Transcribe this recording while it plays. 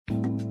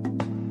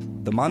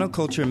The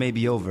monoculture may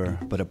be over,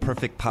 but a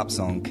perfect pop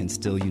song can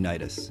still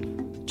unite us.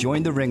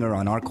 Join The Ringer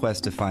on our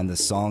quest to find the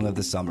song of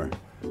the summer.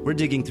 We're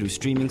digging through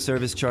streaming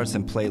service charts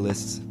and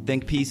playlists,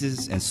 think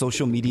pieces, and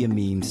social media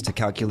memes to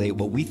calculate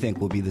what we think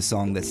will be the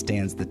song that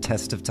stands the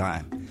test of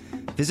time.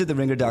 Visit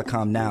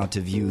theringer.com now to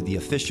view the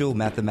official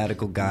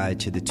mathematical guide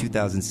to the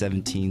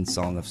 2017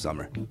 Song of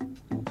Summer.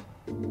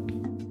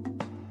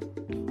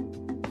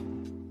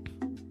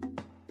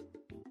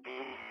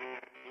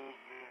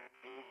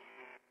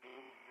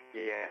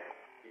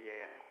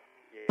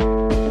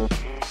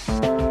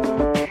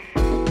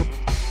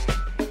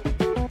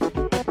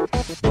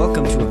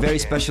 Welcome to a very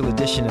special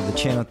edition of the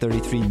Channel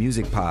 33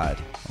 Music Pod.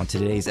 On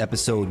today's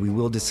episode, we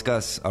will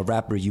discuss a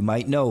rapper you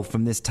might know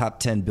from this top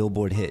 10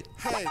 Billboard hit.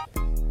 Hey,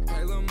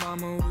 little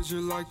mama, would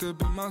you like to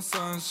be my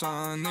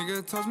sunshine?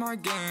 Nigga, touch my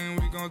game,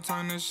 we gon'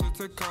 turn this shit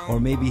to color. Or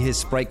maybe his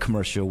Sprite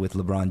commercial with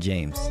LeBron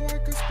James. Cold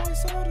like a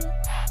spice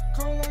soda,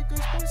 cold like a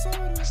spice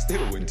soda.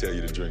 Still wouldn't tell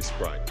you to drink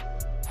Sprite.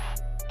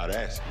 I'd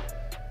ask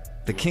you.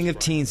 The King of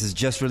Teens has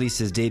just released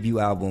his debut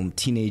album,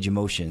 Teenage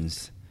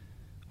Emotions.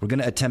 We're going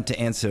to attempt to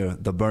answer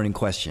the burning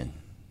question.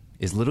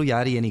 Is Lil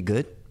Yachty any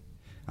good?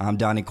 I'm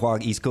Donnie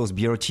Quagg, East Coast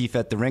Bureau Chief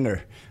at The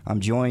Ringer. I'm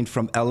joined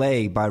from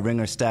L.A. by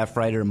Ringer staff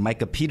writer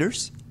Micah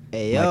Peters.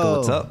 Hey, yo. Micah,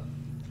 what's up?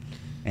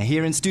 And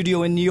here in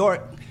studio in New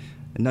York,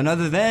 none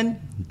other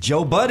than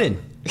Joe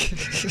Budden.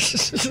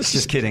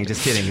 Just kidding.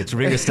 It's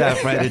Ringer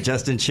staff writer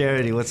Justin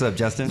Charity. What's up,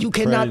 Justin? You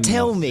cannot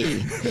tell me.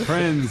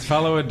 Friends,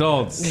 fellow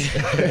adults.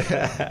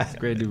 It's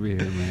great to be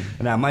here, man.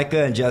 Now,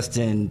 Micah and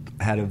Justin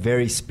had a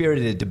very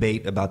spirited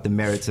debate about the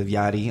merits of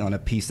Yachty on a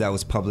piece that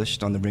was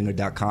published on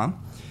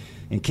theringer.com.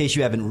 In case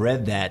you haven't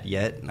read that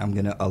yet, I'm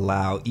going to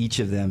allow each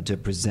of them to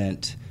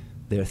present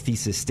their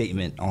thesis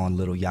statement on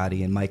Lil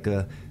Yachty. And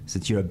Micah,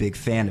 since you're a big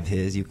fan of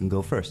his, you can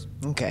go first.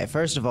 Okay,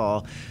 first of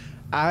all,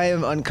 I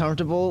am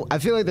uncomfortable. I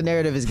feel like the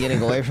narrative is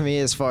getting away from me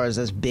as far as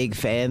this big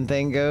fan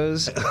thing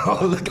goes.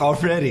 Oh, look,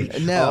 already.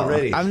 No,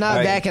 already. I'm not All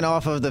right. backing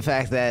off of the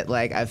fact that,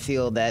 like, I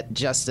feel that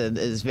Justin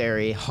is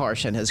very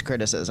harsh in his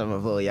criticism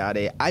of Lil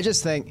Yachty. I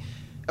just think,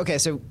 okay,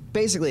 so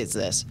basically it's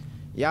this.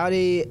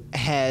 Yachty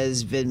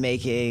has been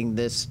making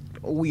this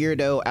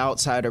weirdo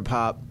outsider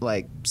pop,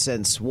 like,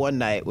 since One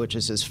Night, which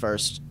is his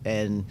first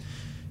and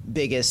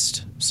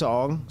biggest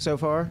song so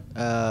far.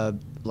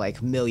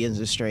 Like,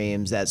 millions of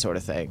streams, that sort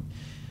of thing.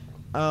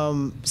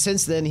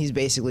 Since then, he's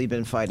basically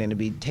been fighting to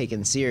be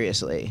taken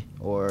seriously.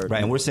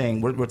 Right, and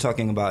we're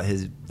talking about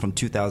his from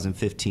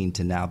 2015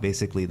 to now,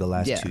 basically the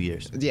last 2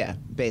 years. Yeah,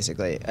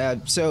 basically.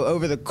 So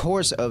over the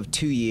course of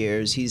 2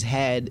 years, he's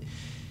had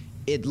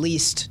at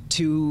least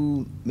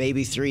 2,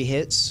 maybe 3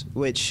 hits,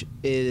 which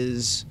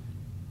is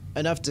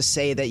enough to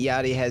say that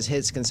Yachty has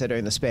hits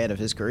considering the span of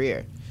his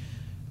career.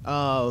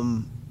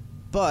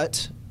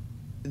 But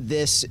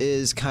this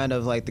is kind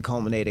of like the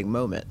culminating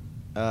moment.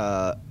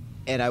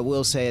 And I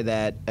will say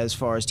that as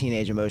far as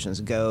Teenage Emotions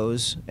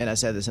goes, and I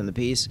said this in the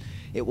piece,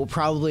 it will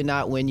probably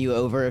not win you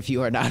over if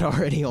you are not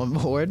already on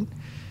board.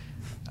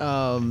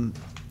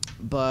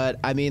 But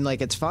I mean,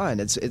 like, it's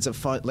fun. It's a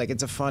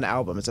fun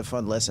album. It's a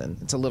fun listen.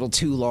 It's a little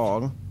too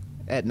long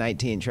at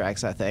 19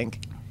 tracks, I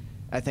think.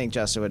 I think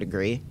Justin would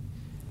agree.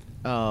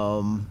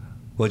 Well,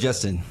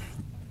 Justin,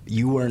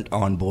 you weren't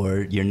on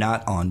board. You're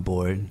not on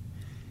board.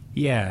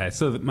 Yeah,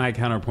 so my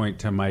counterpoint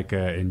to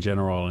Micah in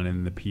general and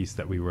in the piece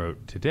that we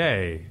wrote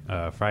today,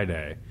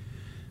 Friday,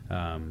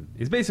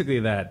 is basically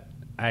that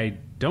I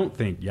don't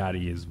think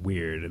Yachty is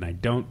weird, and I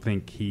don't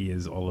think he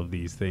is all of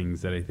these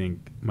things that I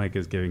think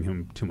Micah's giving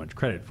him too much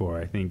credit for.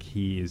 I think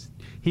he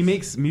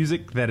makes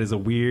music that is a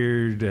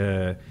weird,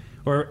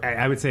 or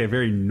I would say a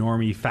very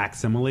normie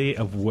facsimile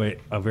of what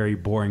a very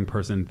boring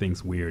person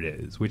thinks weird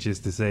is, which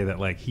is to say that,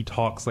 like, he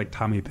talks like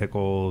Tommy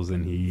Pickles,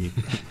 and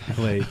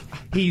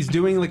he's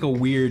doing like a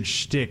weird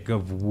shtick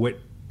of what,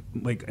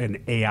 like,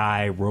 an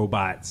AI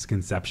robot's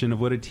conception of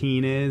what a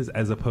teen is,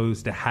 as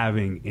opposed to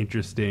having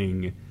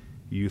interesting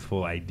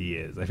youthful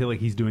ideas. I feel like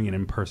he's doing an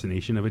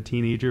impersonation of a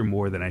teenager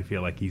more than I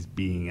feel like he's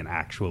being an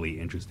actually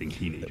interesting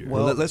teenager.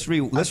 Well, let's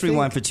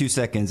rewind for 2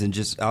 seconds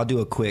and I'll do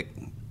a quick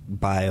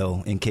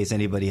bio in case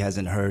anybody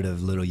hasn't heard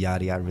of Lil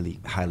Yachty. I really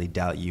highly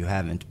doubt you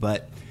haven't,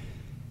 but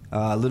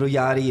Lil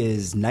Yachty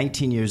is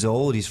 19 years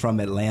old. He's from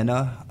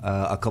Atlanta.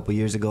 A couple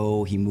years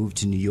ago, he moved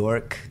to New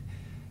York.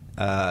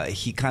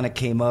 He kind of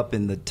came up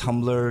in the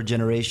Tumblr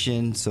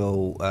generation,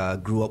 so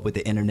grew up with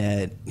the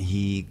internet.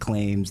 He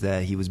claims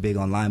that he was big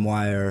on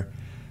LimeWire.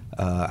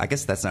 I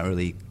guess that's not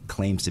really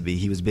claims to be.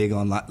 He was big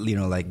on,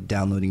 like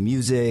downloading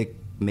music,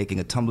 making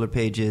a Tumblr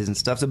pages and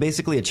stuff. So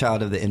basically a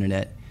child of the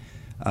internet.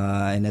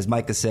 And as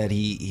Micah said,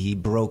 he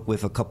broke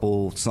with a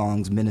couple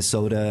songs.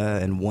 Minnesota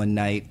and One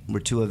Night were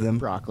 2 of them.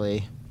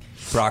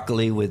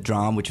 Broccoli with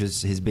Drum, which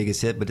was his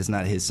biggest hit, but it's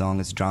not his song,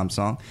 it's Drum's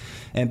song.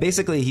 And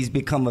basically he's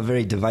become a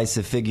very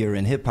divisive figure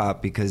in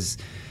hip-hop because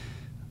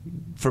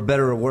for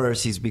better or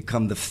worse, he's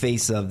become the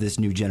face of this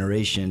new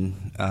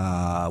generation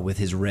with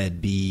his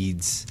red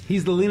beads.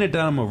 He's the Lena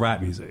Dunham of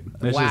rap music.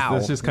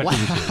 Let's just cut to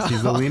the chase.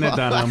 He's the Lena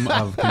Dunham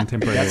of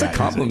contemporary That's rap a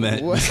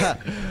compliment. music.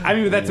 I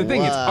mean, that's the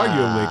thing. It's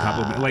arguably a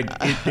compliment.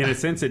 Like, in a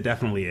sense, it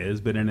definitely is.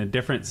 But in a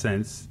different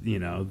sense,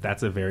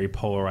 that's a very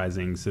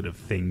polarizing sort of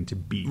thing to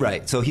be.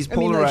 Right. So he's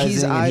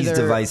polarizing and he's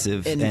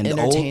divisive. An and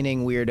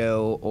entertaining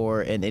weirdo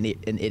or an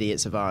idiot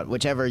savant,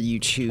 whichever you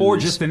choose. Or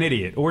just an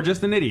idiot.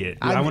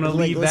 I want to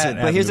leave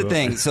that. But here's the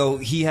thing. So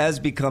he has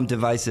become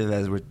divisive,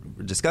 as we're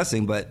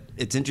discussing, but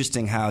it's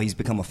interesting how he's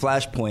become a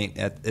flashpoint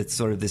at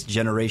sort of this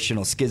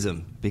generational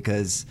schism,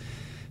 because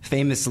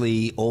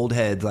famously old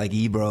heads like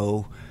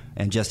Ebro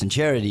and Justin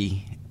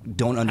Charity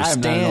don't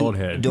understand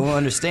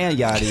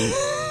Yachty.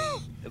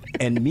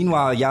 And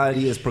meanwhile,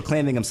 Yachty is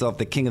proclaiming himself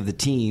the king of the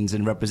teens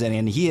and representing,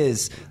 and he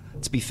is,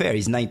 to be fair,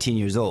 he's 19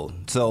 years old.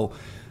 So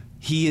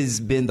he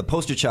has been the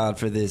poster child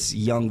for this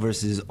young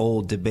versus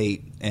old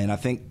debate, and I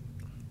think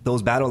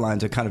those battle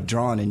lines are kind of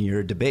drawn in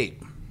your debate.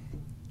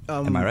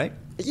 Am I right?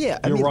 Yeah,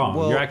 You're wrong.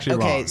 Well, You're actually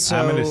wrong. So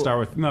I'm going to start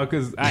with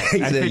because I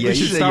think yeah, we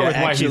should start with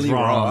why he's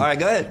wrong. All right,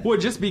 go ahead. Well,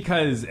 just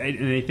because,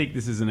 and I think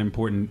this is an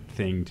important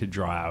thing to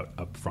draw out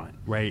up front,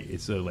 right?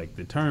 It's so like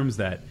the terms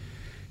that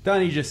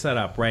Donnie just set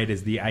up, right,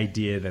 is the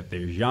idea that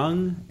there's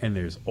young and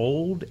there's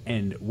old,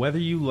 and whether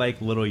you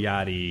like Little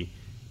Yachty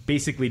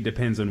basically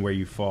depends on where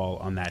you fall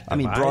on that divide. I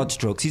mean, broad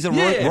strokes. He's a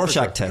Yeah,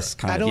 Rorschach test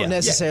kind I of. don't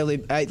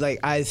necessarily. I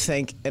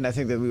think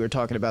that we were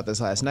talking about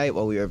this last night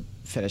while we were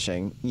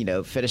finishing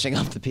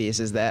up the piece.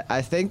 Is that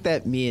I think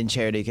that me and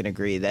Charity can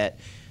agree that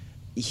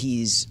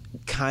he's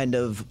kind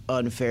of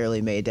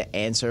unfairly made to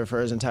answer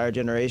for his entire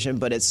generation,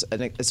 but it's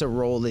a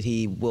role that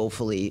he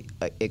willfully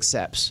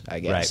accepts, I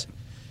guess.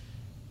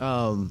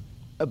 Right.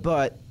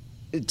 But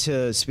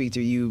to speak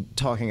to you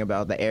talking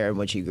about the era in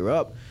which he grew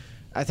up,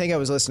 I think I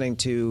was listening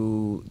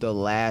to the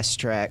last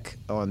track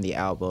on the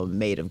album,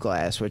 Made of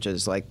Glass, which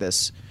is like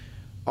this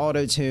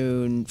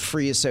auto-tune,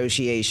 free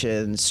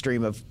association,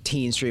 stream of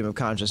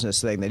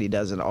consciousness thing that he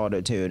does in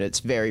auto-tune.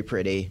 It's very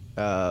pretty,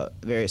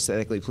 very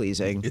aesthetically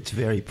pleasing. It's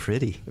very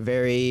pretty.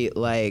 Very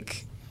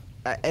like,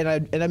 and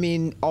I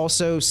mean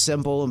also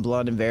simple and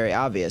blunt and very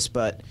obvious,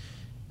 but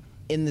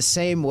in the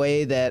same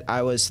way that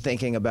I was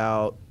thinking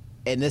about,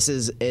 and this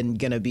is going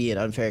to be an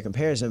unfair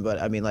comparison,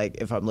 but I mean, like,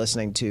 if I'm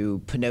listening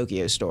to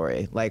Pinocchio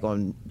Story, like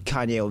on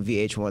Kanye on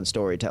VH1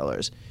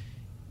 Storytellers,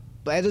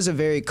 that is a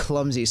very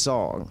clumsy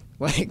song.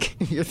 Like,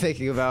 you're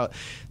thinking about,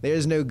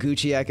 there's no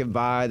Gucci I can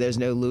buy, there's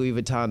no Louis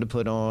Vuitton to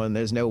put on,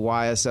 there's no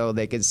YSL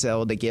they could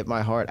sell to get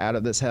my heart out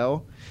of this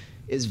hell,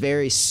 is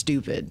very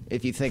stupid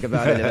if you think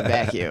about it in a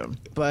vacuum.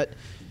 But,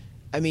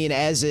 I mean,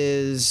 as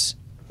is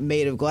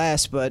Made of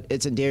Glass, but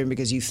it's endearing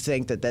because you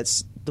think that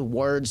that's the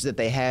words that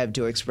they have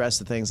to express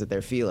the things that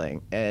they're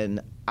feeling. And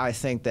I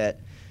think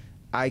that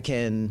I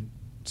can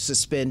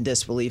suspend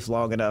disbelief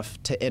long enough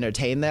to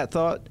entertain that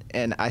thought,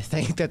 and I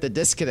think that the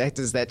disconnect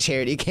is that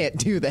Charity can't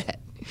do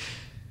that.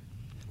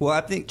 Well,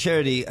 I think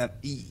Charity,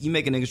 you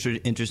make an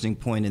interesting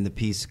point in the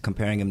piece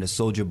comparing him to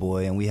Soulja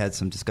Boy, and we had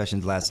some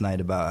discussions last night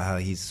about how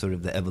he's sort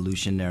of the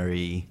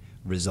evolutionary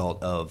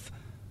result of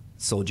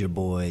Soulja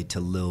Boy to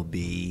Lil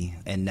B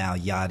and now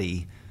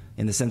Yachty,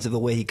 in the sense of the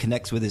way he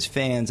connects with his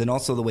fans and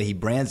also the way he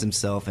brands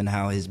himself and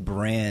how his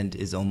brand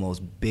is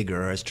almost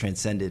bigger or has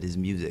transcended his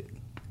music.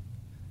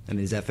 I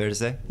mean, is that fair to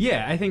say?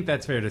 Yeah, I think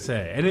that's fair to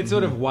say. And it's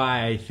sort of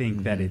why I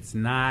think that it's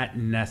not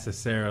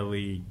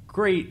necessarily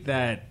great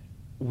that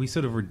we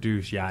sort of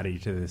reduce Yachty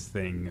to this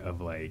thing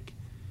of, like,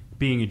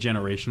 being a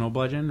generational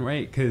bludgeon,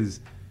 right? Because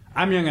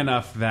I'm young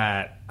enough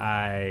that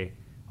I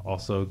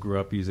also grew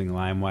up using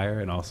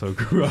LimeWire and also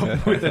grew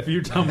up with a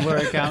few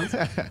Tumblr accounts,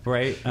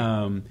 right?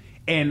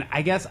 And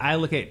I guess I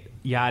look at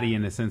Yachty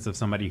in the sense of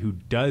somebody who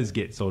does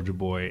get Soulja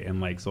Boy and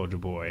likes Soulja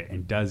Boy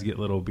and does get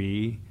Little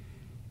B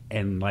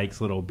and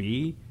likes Little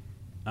B,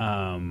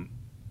 but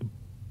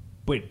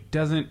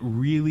doesn't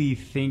really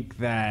think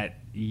that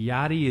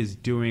Yachty is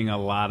doing a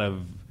lot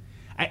of...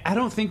 I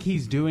don't think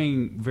he's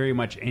doing very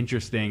much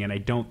interesting, and I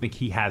don't think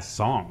he has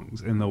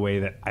songs in the way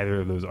that either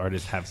of those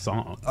artists have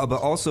songs.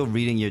 But also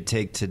reading your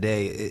take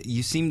today,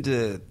 you seem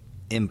to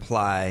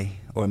imply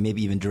or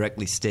maybe even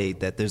directly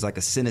state that there's like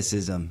a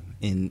cynicism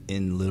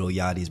in Little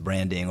Yachty's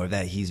branding, or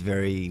that he's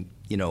very,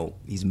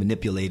 he's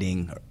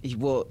manipulating.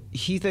 Well,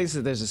 he thinks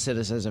that there's a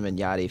cynicism in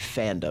Yachty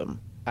fandom.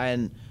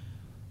 And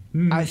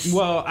I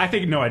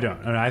think, no, I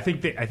don't. I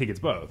think it's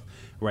both.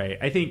 Right.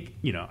 I think,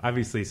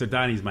 obviously, so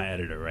Donnie's my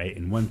editor, right?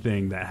 And one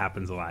thing that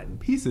happens a lot in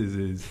pieces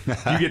is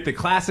you get the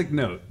classic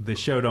note, the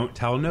show don't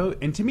tell note.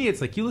 And to me,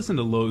 it's like you listen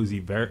to Lil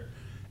Uzi Vert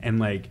and,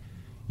 like,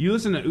 you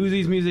listen to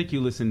Uzi's music,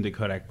 you listen to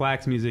Kodak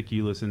Black's music,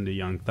 you listen to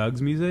Young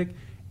Thug's music,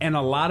 and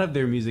a lot of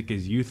their music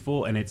is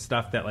youthful, and it's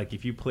stuff that, like,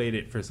 if you played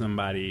it for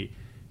somebody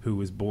who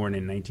was born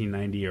in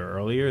 1990 or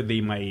earlier,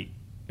 they might,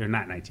 or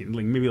not 19,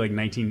 like maybe like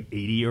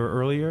 1980 or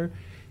earlier,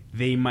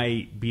 they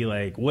might be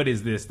like, what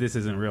is this? This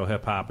isn't real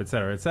hip-hop, et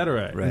cetera, et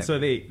cetera. Right. And so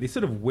they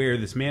sort of wear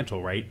this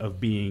mantle, right, of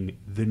being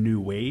the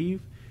new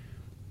wave.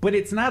 But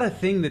it's not a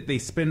thing that they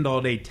spend all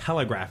day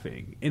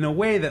telegraphing in a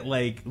way that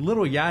like Lil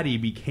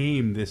Yachty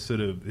became this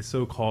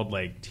so-called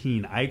like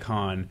teen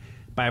icon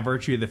by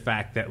virtue of the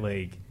fact that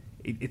like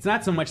it's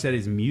not so much that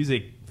his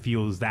music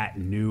feels that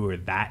new or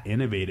that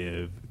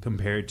innovative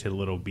compared to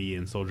Lil B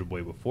and Soulja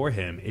Boy before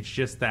him. It's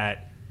just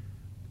that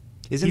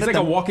he's like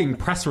a walking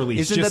press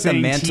release, just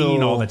saying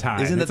teen all the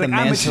time. Isn't that the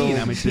mantle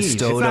I'm a teen. It's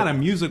bestowed? not a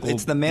musical.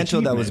 It's the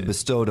mantle that was achievement.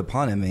 bestowed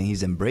upon him, and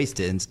he's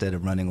embraced it instead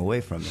of running away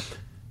from it.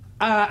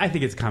 I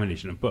think it's a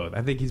combination of both.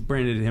 I think he's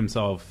branded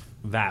himself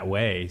that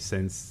way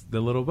since the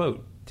Little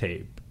Boat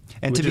tape.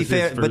 And to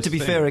be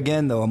fair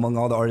again, though, among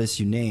all the artists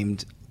you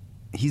named,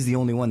 he's the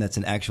only one that's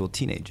an actual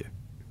teenager.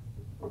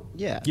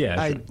 Yeah.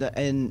 Yeah, sure.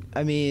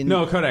 I mean,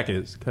 No, Kodak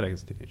is a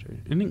teenager.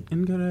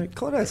 Isn't Kodak?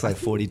 Kodak's like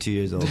 42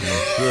 years old.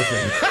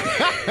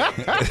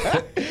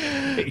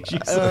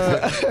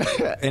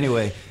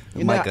 Anyway,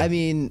 Micah. I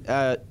mean,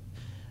 I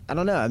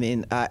don't know. I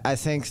mean, I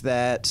think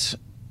that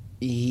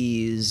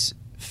he's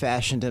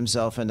fashioned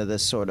himself into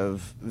this sort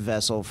of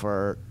vessel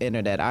for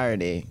internet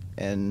irony,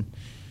 and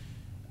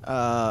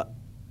I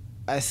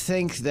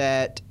think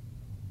that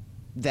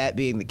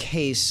being the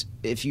case,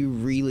 if you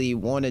really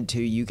wanted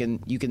to, you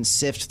can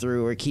sift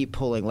through or keep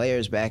pulling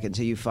layers back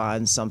until you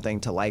find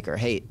something to like or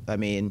hate. I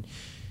mean,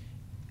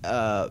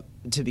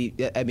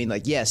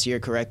 yes,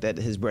 you're correct that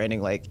his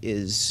branding like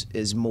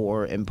is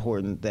more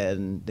important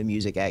than the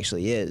music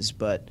actually is,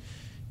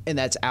 and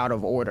that's out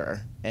of order,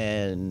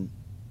 and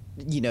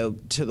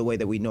to the way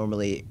that we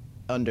normally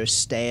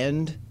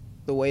understand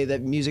the way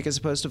that music is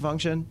supposed to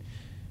function.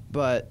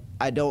 But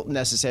I don't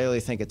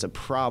necessarily think it's a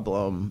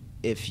problem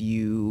if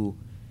you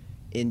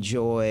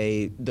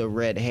enjoy the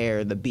red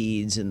hair, the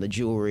beads, and the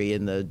jewelry,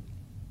 and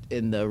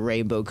the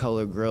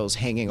rainbow-colored grills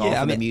hanging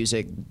off the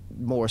music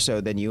more so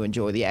than you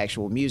enjoy the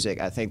actual music.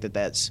 I think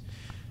that's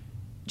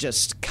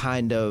just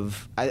kind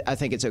of... I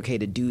think it's okay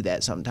to do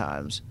that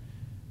sometimes.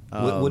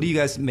 What do you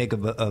guys make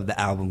of the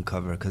album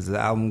cover? Because the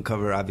album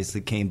cover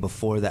obviously came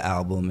before the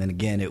album, and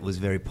again, it was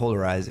very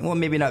polarizing. Well,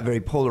 maybe not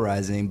very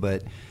polarizing,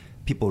 but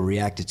people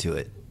reacted to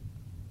it.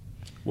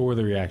 What were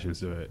the reactions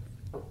to it?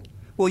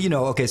 Well,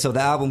 okay, so the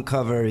album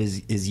cover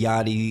is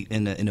Yachty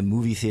in a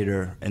movie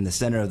theater in the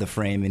center of the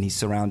frame, and he's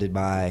surrounded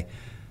by,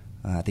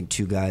 I think,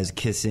 two guys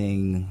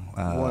kissing.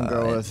 One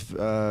girl with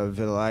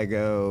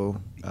vitiligo.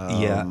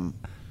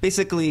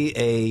 Basically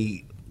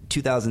a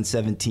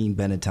 2017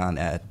 Benetton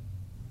ad.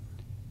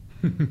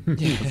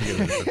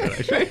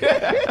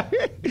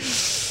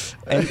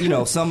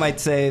 And some might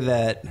say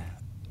that,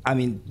 I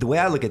mean, the way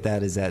I look at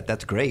that is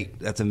that's great,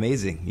 that's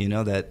amazing,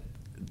 that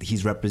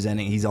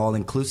he's all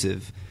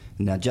inclusive.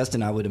 Now,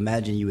 Justin, I would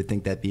imagine you would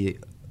think that'd be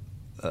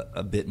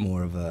a bit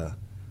more of a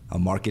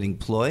marketing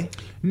ploy.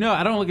 No,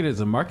 I don't look at it as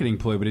a marketing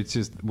ploy, but it's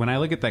just when I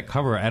look at that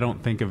cover, I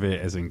don't think of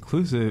it as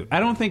inclusive. I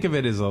don't think of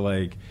it as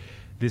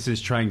this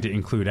is trying to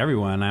include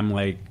everyone. I'm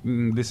like,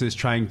 this is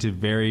trying to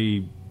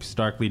very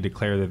starkly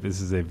declare that this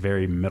is a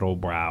very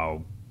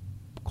middle-brow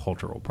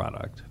cultural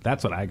product.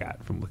 That's what I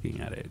got from looking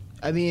at it.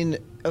 I mean,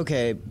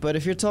 okay, but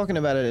if you're talking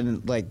about it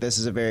in this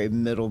is a very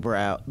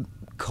middle-brow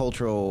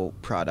cultural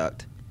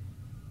product,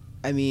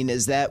 I mean,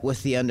 is that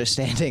with the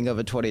understanding of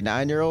a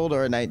 29-year-old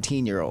or a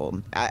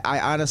 19-year-old? I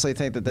honestly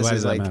think that this Why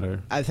is does that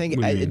matter? I think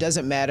it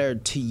doesn't matter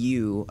to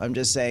you. I'm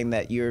just saying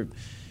that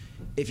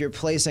if you're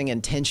placing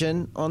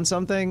intention on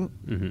something,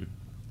 mm-hmm.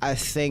 I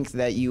think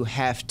that you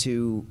have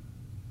to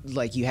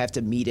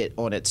meet it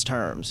on its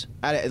terms.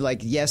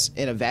 Yes,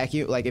 in a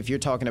vacuum. If you're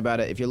talking about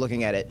it, if you're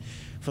looking at it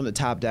from the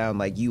top down,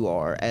 like you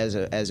are as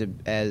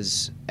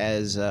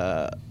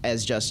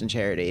Justin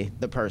Charity,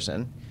 the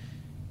person,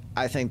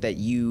 I think that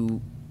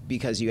you,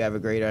 because you have a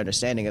greater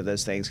understanding of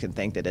those things, can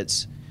think that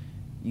it's,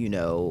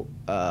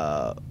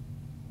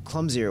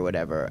 clumsy or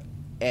whatever.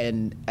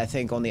 And I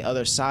think on the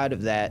other side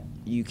of that,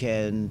 you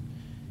can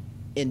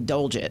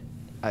indulge it,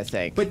 I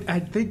think. But I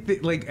think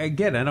that,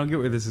 again, I don't get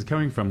where this is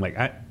coming from.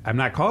 I'm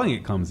not calling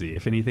it clumsy.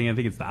 If anything, I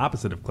think it's the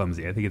opposite of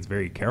clumsy. I think it's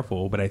very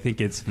careful, but I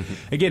think it's,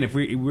 again, if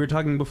we were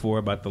talking before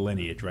about the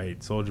lineage, right?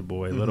 Soulja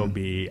Boy, mm-hmm. Lil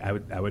B,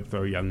 I would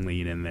throw Young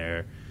Lean in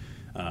there,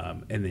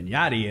 and then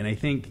Yachty. And I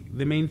think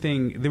the main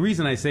thing, the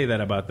reason I say that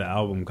about the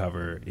album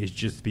cover is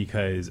just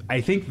because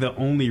I think the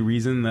only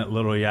reason that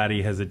Lil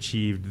Yachty has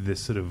achieved this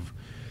sort of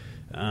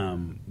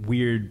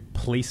weird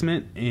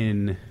placement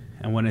in,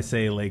 I want to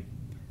say, like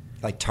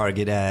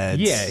Target ads.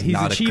 Yeah, he's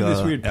Nautica, achieved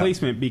this weird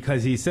placement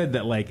because he said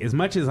that, as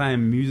much as I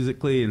am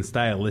musically and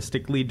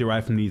stylistically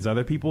derived from these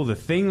other people, the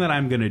thing that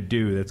I'm going to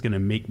do that's going to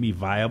make me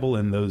viable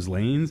in those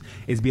lanes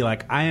is be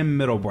I am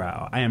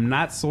middlebrow. I am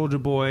not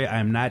Soulja Boy. I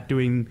am not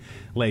doing,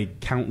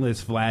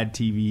 countless Vlad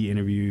TV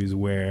interviews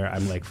where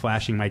I'm,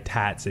 flashing my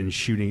tats and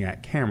shooting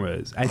at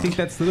cameras. I think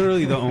that's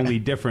literally the only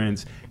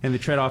difference. And the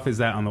trade-off is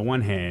that, on the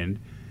one hand,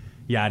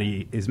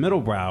 Yachty is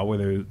middlebrow,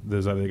 where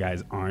those other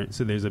guys aren't.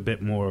 So there's a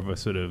bit more of a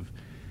sort of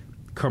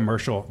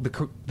commercial,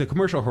 the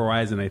commercial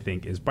horizon, I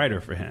think, is brighter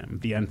for him.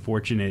 The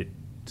unfortunate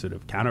sort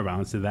of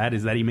counterbalance to that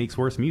is that he makes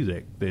worse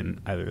music than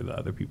either of the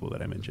other people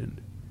that I mentioned.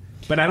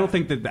 But I don't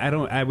think that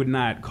I would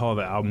not call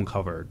the album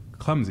cover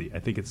clumsy. I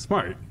think it's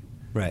smart.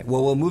 Right.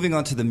 Well, moving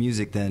on to the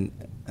music then,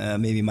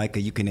 maybe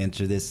Micah, you can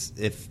answer this.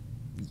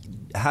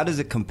 How does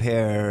it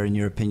compare, in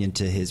your opinion,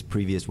 to his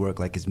previous work,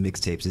 like his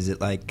mixtapes? Is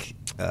it like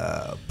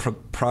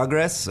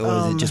progress,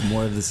 or is it just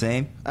more of the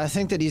same? I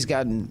think that he's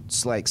gotten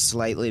like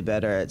slightly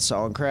better at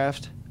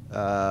songcraft,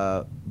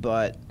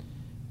 but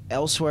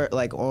elsewhere,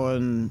 like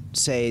on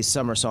say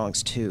Summer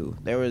Songs 2,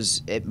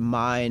 it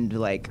mined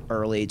like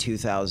early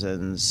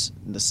 2000s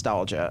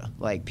nostalgia,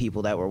 like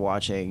people that were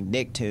watching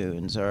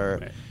Nicktoons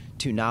or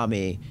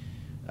Toonami.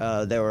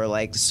 There were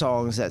like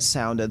songs that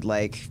sounded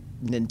like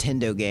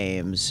Nintendo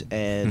games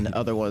and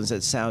other ones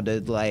that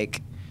sounded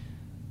like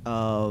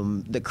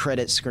the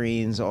credit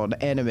screens on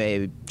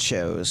anime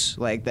shows.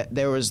 Like that,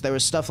 there was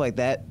stuff like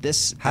that.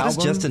 How does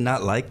Justin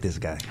not like this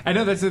guy? I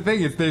know that's the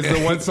thing. There's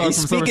the one song from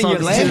Summer speaking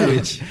your Songs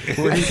language.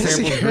 2 where he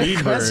sampled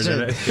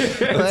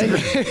Greenbird.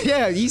 Like,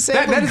 yeah, he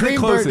sampled that is the Greenbird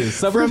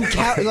closest.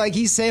 from like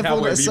he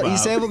sampled Cowboy he Bebop.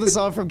 sampled the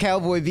song from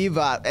Cowboy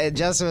Bebop, and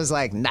Justin was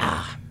like,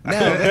 nah. No,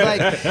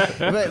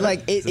 but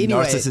like anyway,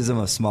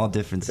 Narcissism of small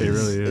differences. It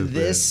really is.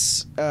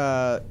 this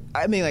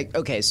I mean, like,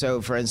 okay,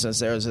 so for instance,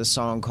 there was a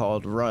song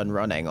called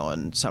Running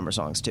on Summer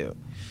Songs 2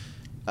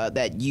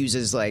 that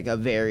uses like a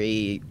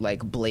very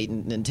like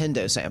blatant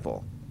Nintendo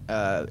sample.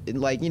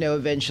 Like, you know,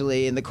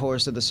 eventually in the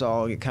course of the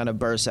song, it kind of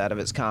bursts out of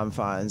its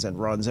confines and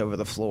runs over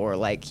the floor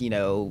like, you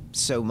know,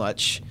 so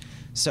much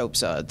soap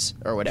suds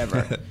or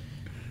whatever.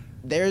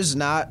 There's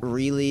not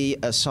really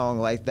a song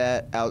like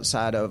that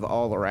outside of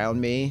All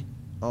Around Me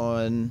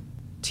on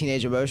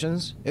Teenage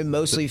Emotions. It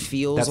mostly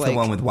feels That's like... the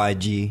one with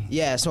YG.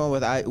 Yeah, it's the one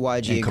with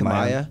YG and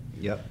Kamaya.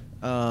 Yep.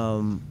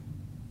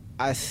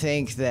 I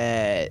think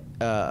that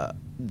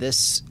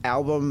this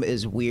album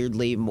is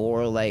weirdly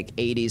more like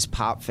 80s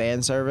pop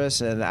fan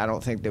service, and I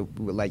don't think that,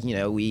 like, you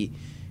know, we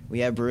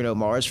have Bruno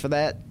Mars for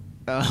that.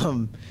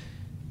 But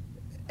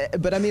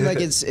I mean, like,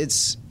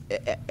 it's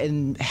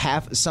and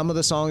some of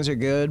the songs are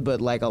good,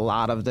 but like a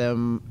lot of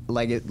them,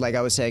 like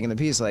I was saying in the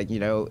piece, like, you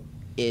know,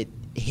 it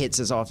hits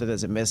as often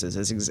as it misses.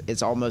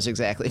 It's almost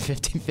exactly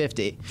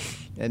 50-50,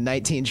 and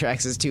 19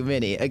 tracks is too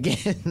many.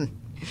 Again,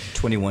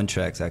 21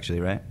 tracks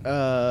actually, right?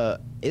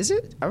 Is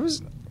it?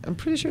 I'm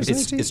pretty sure it's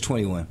 19. It's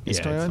 21. Yeah, it's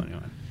 21?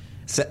 21.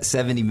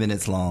 70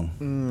 minutes long,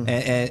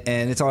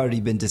 and it's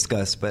already been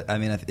discussed. But I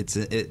mean,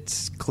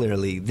 it's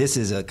clearly this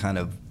is a kind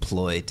of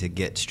ploy to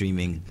get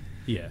streaming.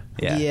 Yeah.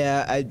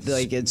 I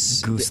like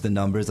it's goose the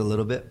numbers a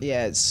little bit.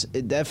 Yeah, it's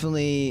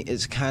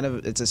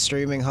a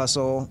streaming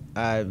hustle.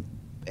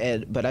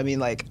 But I mean,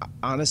 like,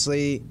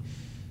 honestly,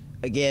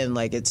 again,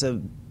 like,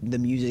 the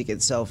music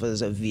itself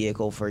is a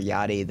vehicle for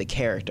Yachty the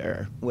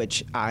character,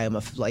 which I'm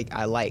a fan of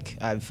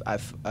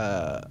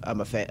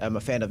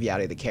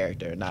Yachty the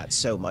character, not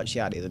so much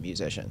Yachty the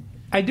musician.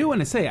 I do want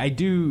to say,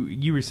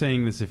 you were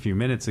saying this a few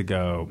minutes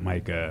ago,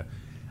 Micah.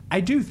 I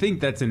do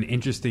think that's an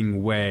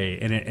interesting way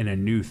and a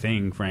new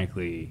thing,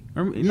 frankly.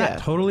 Or not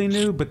totally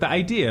new, but the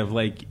idea of,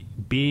 like,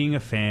 being a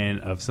fan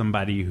of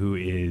somebody who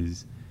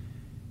is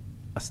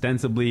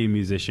ostensibly a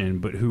musician,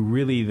 but who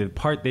really the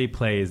part they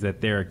play is that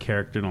they're a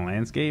character in a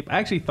landscape. I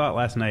actually thought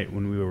last night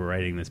when we were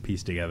writing this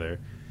piece together,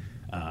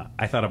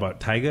 I thought about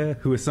Tyga,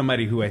 who is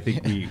somebody who I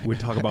think we would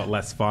talk about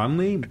less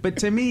fondly. But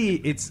to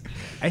me,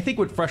 I think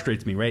what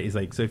frustrates me, right, is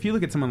like, so if you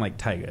look at someone like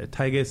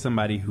Tyga is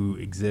somebody who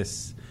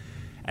exists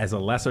as a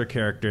lesser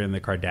character in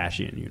the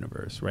Kardashian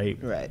universe, right?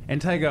 Right.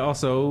 And Tyga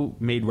also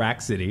made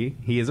Rack City.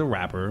 He is a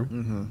rapper.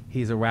 Mm-hmm.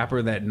 He's a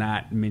rapper that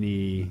not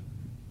many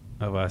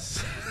of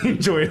us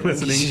enjoy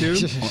listening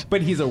to,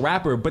 but he's a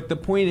rapper. But the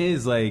point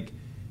is, like,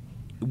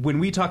 when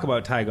we talk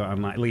about Tyga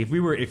online, like,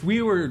 if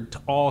we were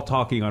all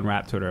talking on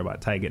Rap Twitter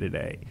about Tyga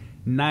today,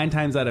 9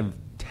 times out of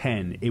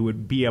 10 it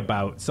would be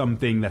about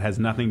something that has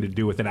nothing to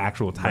do with an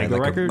actual Tyga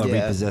like record, a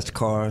repossessed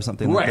car or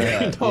something like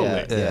that. Right,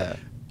 totally. Yeah.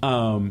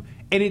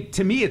 And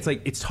to me, it's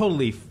like it's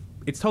totally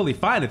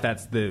fine if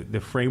that's the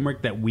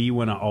framework that we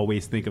want to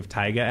always think of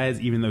Tyga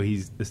as, even though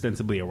he's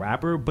ostensibly a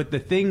rapper. But the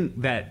thing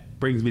that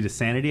brings me to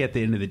sanity at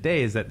the end of the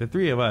day is that the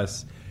three of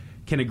us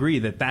can agree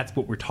that that's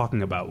what we're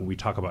talking about when we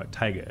talk about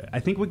Tyga. I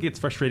think what gets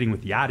frustrating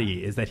with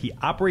Yachty is that he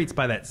operates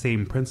by that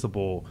same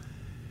principle,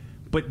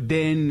 but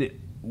then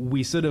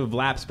we sort of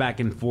lapse back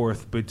and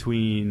forth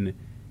between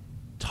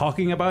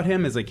talking about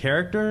him as a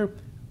character,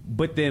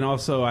 but then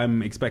also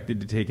I'm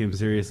expected to take him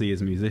seriously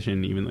as a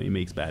musician, even though he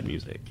makes bad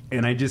music.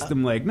 And I just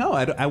am like, no,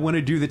 I want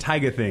to do the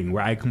Tyga thing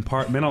where I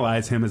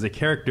compartmentalize him as a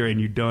character, and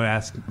you don't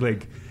ask,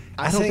 like,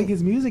 I don't think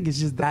his music is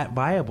just that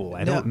viable.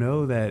 I don't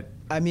know that.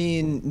 I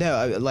mean,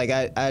 no, like,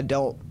 I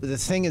don't. The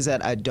thing is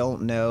that I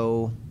don't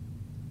know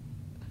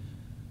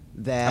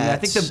that. I mean, I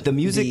think the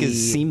music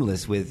is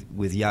seamless with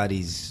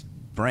Yachty's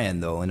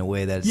brand, though, in a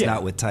way that it's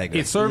not with Tyga.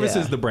 It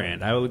services the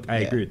brand. I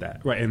agree with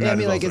that. Right. And I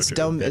mean, like, it's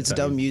dumb. It's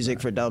dumb music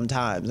for dumb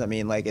times. I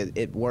mean, like,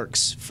 it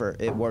works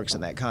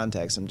in that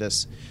context.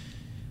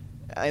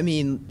 I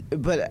mean,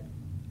 but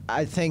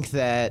I think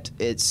that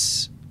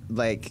it's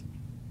like,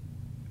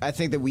 I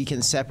think that we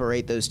can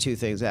separate those two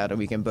things out, and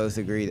we can both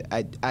agree.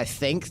 I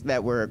think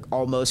that we're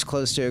almost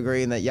close to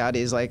agreeing that Yachty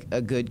is like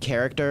a good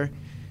character,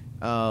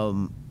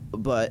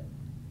 but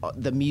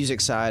the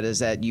music side is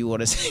that you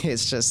want to say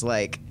it's just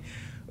like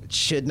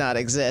should not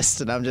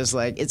exist, and I'm just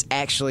like it's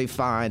actually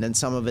fine, and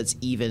some of it's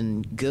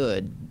even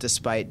good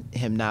despite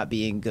him not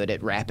being good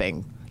at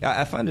rapping.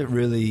 I find it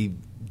really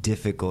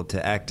difficult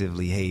to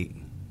actively hate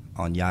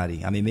on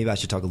Yachty. I mean, maybe I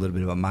should talk a little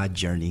bit about my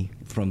journey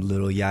from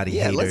Lil Yachty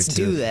hater let's to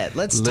do that.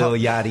 Let's Lil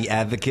Yachty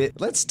advocate.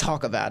 Let's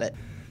talk about it.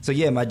 So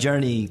yeah, my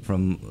journey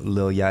from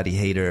Lil Yachty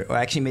hater, or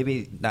actually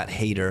maybe not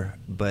hater,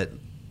 but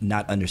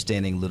not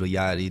understanding Lil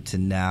Yachty to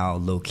now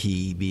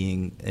low-key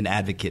being an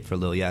advocate for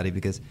Lil Yachty,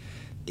 because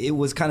it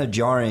was kind of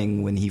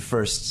jarring when he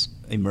first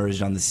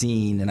emerged on the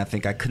scene, and I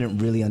think I couldn't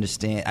really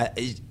understand.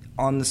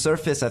 On the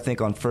surface, I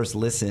think on first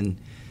listen,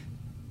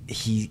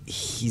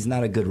 he's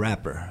not a good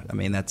rapper. I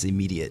mean, that's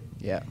immediate.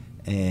 Yeah.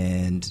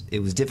 And it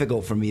was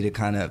difficult for me to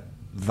kind of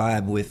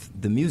vibe with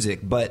the music,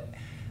 but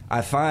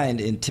I find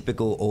in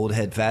typical old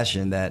head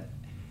fashion that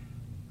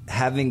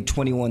having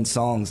 21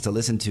 songs to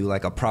listen to,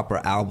 like a proper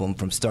album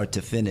from start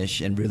to finish,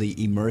 and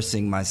really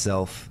immersing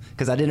myself,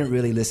 because I didn't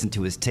really listen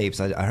to his tapes.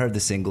 I heard the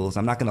singles.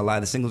 I'm not going to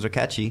lie, the singles are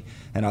catchy,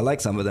 and I like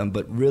some of them,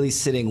 but really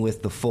sitting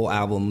with the full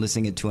album,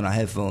 listening to it on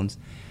headphones,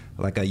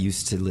 like I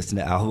used to listen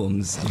to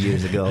albums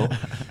years ago,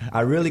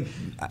 I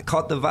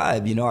caught the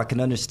vibe. You know, I can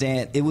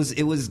understand. It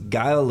was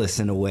guileless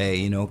in a way,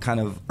 you know, kind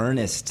of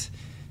earnest,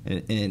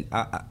 and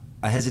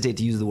I hesitate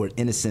to use the word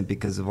innocent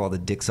because of all the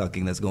dick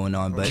sucking that's going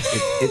on, but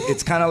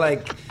it's kind of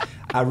like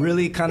I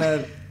really kind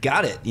of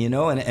got it, you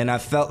know, and I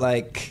felt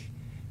like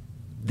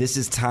this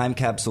is time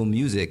capsule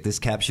music. This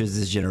captures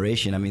this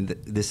generation. I mean,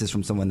 this is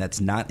from someone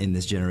that's not in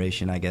this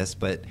generation, I guess,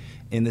 but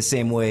in the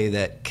same way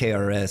that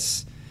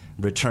KRS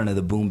Return of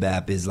the Boom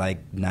Bap is like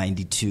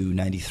 92,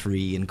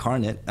 93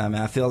 incarnate. I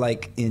mean, I feel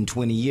like in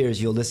 20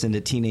 years you'll listen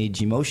to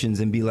Teenage Emotions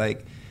and be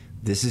like,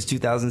 this is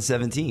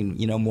 2017,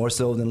 you know, more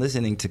so than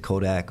listening to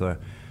Kodak or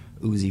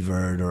Uzi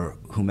Vert or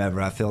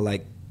whomever. I feel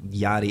like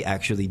Yachty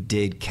actually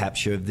did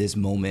capture this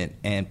moment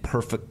and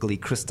perfectly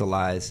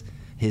crystallize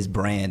his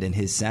brand and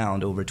his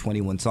sound over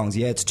 21 songs.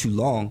 Yeah, it's too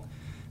long,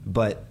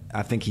 but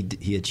I think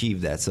he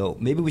achieved that. So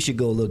maybe we should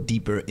go a little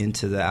deeper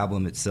into the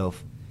album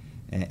itself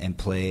and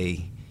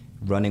play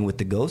Running with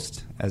the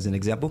Ghost as an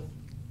example.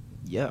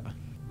 Yeah.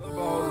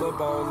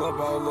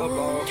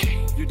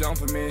 You done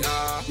for me.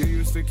 You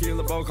used to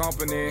kill a bow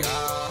company.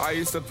 I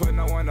used to put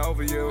no one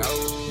over you.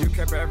 You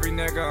kept every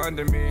nigga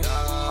under me.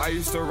 I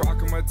used to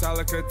rock a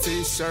Metallica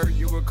t-shirt.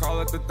 You would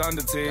call it the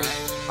Thunder Team.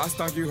 I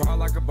stunk you hard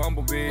like a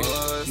bumblebee.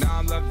 Now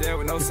I'm left there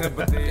with no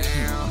sympathy.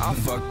 I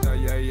fucked up,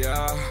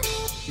 yeah.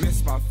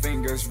 Miss my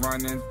fingers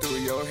running through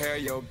your hair,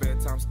 your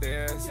bedtime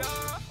stairs.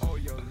 Oh,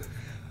 your lips.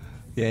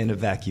 Yeah, in a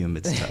vacuum,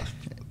 it's tough.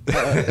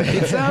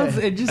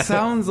 It just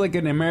sounds like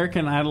an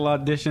American Idol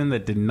audition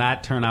that did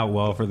not turn out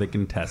well for the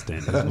contestant.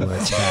 Is what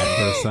that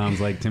verse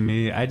sounds like to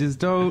me. I just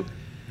don't.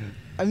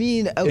 I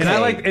mean,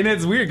 okay. And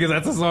it's weird because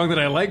that's a song that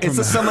I like. It's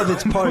the sum of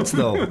its parts,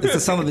 though. It's the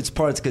sum of its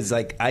parts, because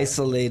like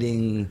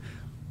isolating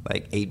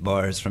like 8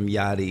 bars from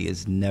Yachty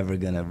is never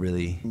gonna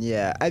really.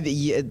 Yeah,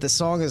 the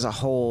song as a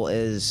whole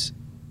is,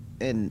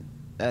 and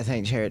I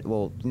think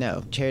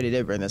Charity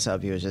did bring this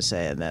up. He was just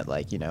saying that,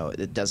 like, you know,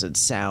 it doesn't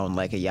sound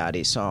like a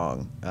Yachty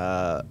song,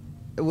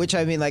 which,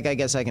 I mean, like, I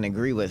guess I can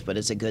agree with, but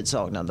it's a good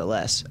song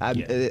nonetheless. I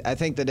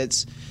think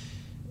that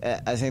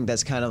I think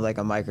that's kind of like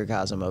a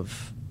microcosm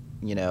of,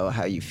 you know,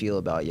 how you feel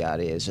about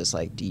Yachty. It's just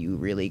like, do you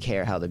really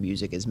care how the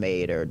music is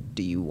made, or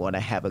do you want to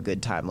have a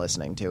good time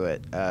listening to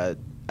it? I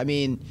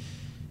mean,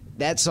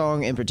 that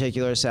song in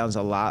particular sounds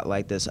a lot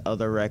like this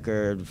other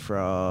record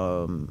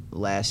from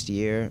last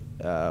year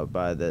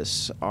by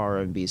this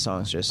R&B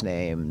songstress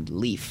named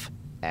Leaf,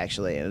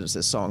 actually. And it was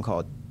this song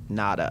called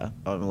Nada,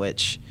 on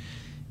which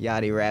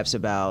Yachty raps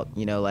about,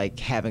 you know, like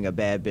having a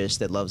bad bitch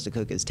that loves to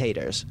cook his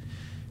taters,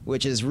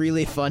 which is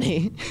really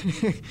funny.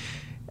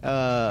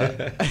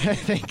 I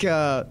think,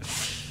 but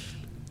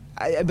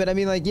I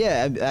mean, like,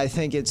 yeah, I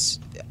think it's,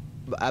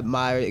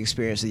 my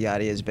experience with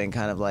Yachty has been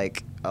kind of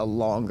like a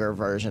longer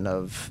version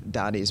of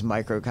Donnie's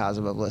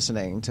microcosm of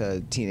listening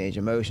to Teenage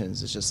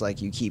Emotions. It's just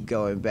like you keep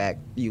going back,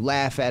 you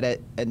laugh at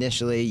it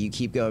initially, you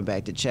keep going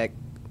back to check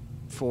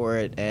for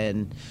it,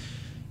 and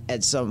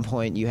at some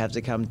point you have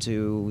to come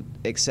to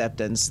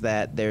acceptance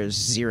that there's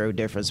zero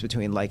difference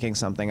between liking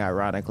something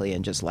ironically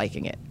and just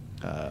liking it.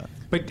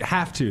 But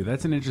have to.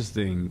 That's an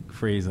interesting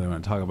phrase, and I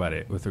want to talk about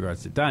it with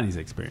regards to Donnie's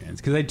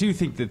experience, because I do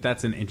think that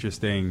that's an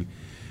interesting.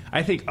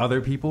 I think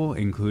other people,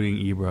 including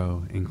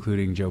Ebro,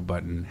 including Joe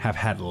Button, have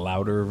had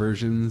louder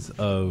versions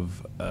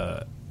of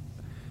a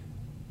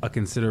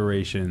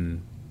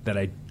consideration that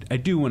I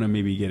do want to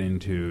maybe get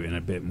into in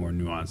a bit more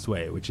nuanced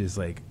way, which is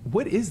like,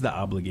 what is the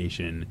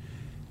obligation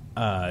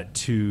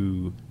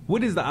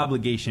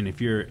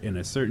if you're in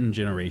a certain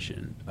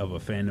generation of a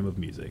fandom of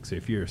music? So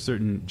if you're a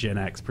certain Gen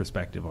X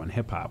perspective on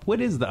hip hop,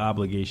 what is the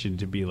obligation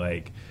to be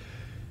like,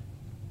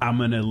 I'm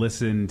going to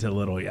listen to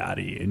Lil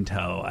Yachty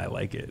until I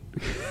like it?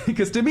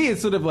 Because to me, it's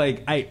sort of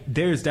like,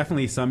 there's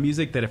definitely some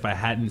music that if I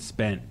hadn't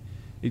spent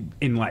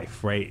in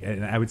life, right?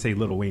 And I would say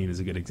Lil Wayne is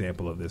a good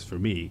example of this for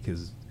me,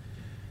 because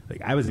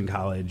like I was in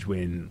college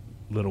when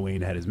Lil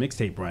Wayne had his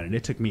mixtape run, and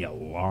it took me a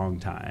long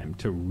time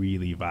to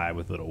really vibe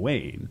with Lil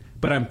Wayne.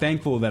 But I'm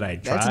thankful that I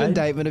tried. That's an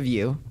indictment of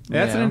you.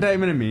 That's an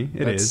indictment of me.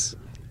 It is.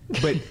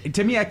 But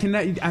to me,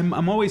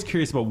 I'm always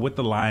curious about what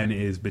the line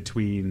is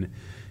between,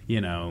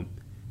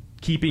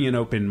 keeping an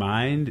open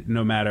mind,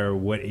 no matter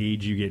what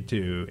age you get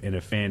to in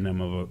a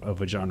fandom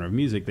of a genre of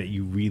music that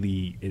you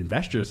really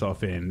invest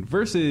yourself in,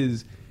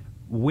 versus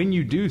when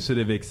you do sort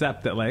of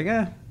accept that, like,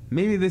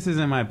 maybe this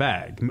isn't my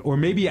bag, or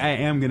maybe I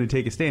am going to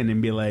take a stand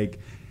and be like,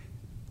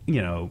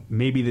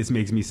 maybe this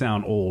makes me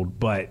sound old,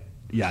 but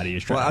Yachty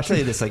is trash. Well, I'll tell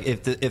you this: like,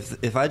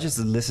 if I just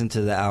listen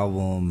to the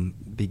album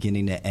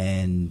beginning to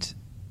end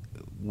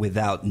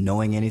without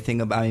knowing anything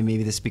about, I mean,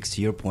 maybe this speaks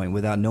to your point,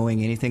 without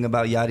knowing anything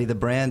about Yachty the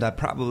brand, I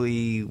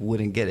probably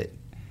wouldn't get it.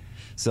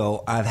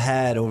 So I've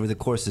had, over the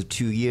course of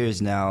 2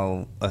 years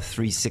now, a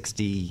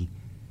 360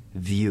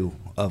 view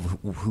of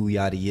who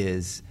Yachty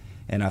is,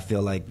 and I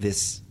feel like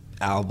this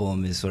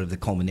album is sort of the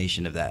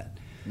culmination of that.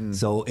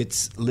 So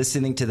it's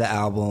listening to the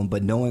album,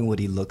 but knowing what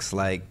he looks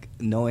like,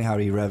 knowing how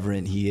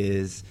irreverent he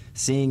is,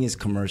 seeing his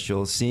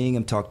commercials, seeing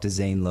him talk to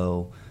Zane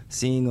Lowe,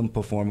 seeing him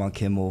perform on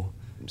Kimmel,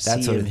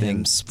 that sort of thing.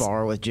 Him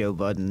spar with Joe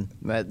Budden.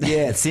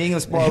 Yeah, seeing him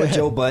spar with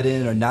Joe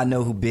Budden or not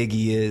know who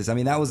Biggie is. I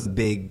mean, that was a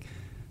big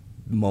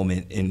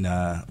moment in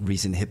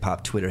recent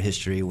hip-hop Twitter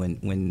history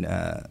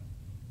when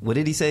what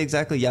did he say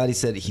exactly? Yachty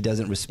said he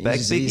doesn't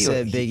respect Biggie. He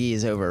said Biggie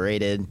is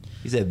overrated.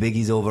 He said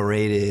Biggie's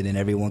overrated and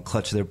everyone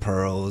clutch their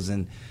pearls.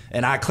 And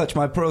I clutch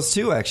my pearls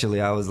too,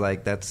 actually. I was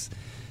like, that's...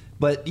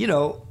 But,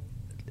 even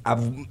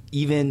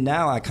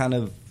now I kind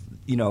of,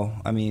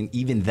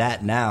 even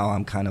that now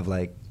I'm kind of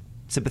like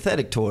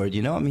sympathetic toward,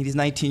 I mean, he's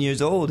 19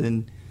 years old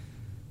and,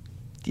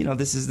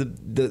 this is the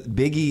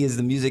Biggie is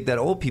the music that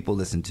old people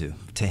listen to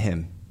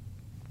him.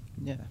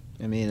 Yeah.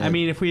 I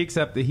mean, if we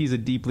accept that he's a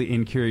deeply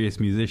incurious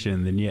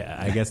musician, then yeah,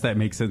 I guess that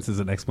makes sense as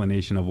an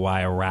explanation of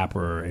why a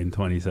rapper in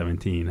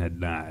 2017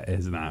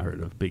 has not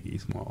heard of Biggie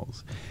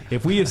Smalls.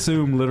 If we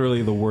assume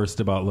literally the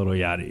worst about Lil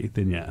Yachty,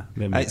 then yeah,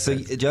 that makes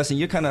sense. Justin,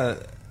 you're kind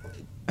of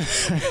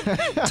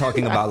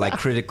talking about like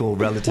critical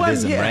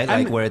relativism, right?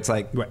 Like where it's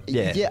like,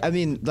 yeah. I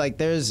mean,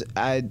 like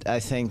I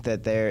think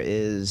that there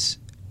is,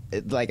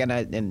 like,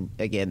 and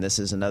again, this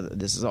is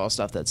all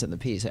stuff that's in the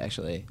piece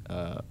actually.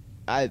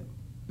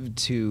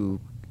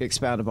 To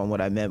expound upon what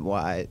I meant,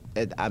 why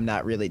I'm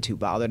not really too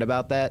bothered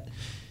about that,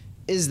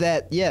 is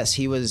that yes,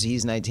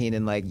 he's 19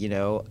 and like,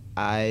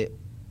 I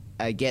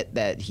get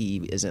that he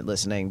isn't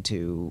listening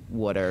to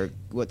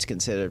what's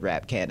considered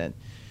rap canon.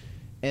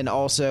 And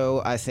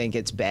also, I think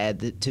it's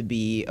bad to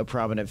be a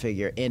prominent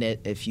figure in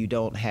it if you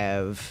don't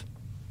have,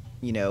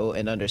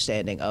 an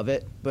understanding of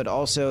it. But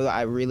also,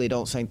 I really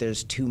don't think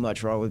there's too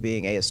much wrong with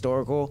being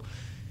ahistorical,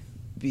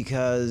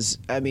 because,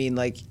 I mean,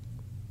 like,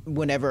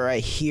 whenever I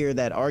hear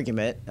that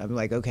argument, I'm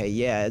like, okay,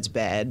 yeah, it's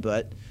bad,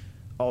 but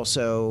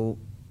also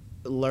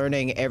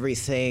learning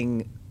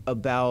everything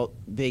about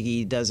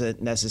Biggie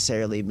doesn't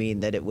necessarily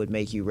mean that it would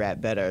make you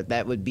rap better.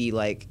 That would be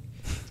like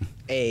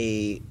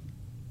that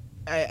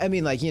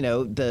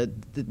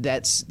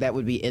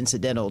would be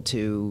incidental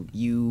to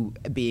you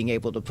being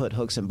able to put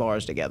hooks and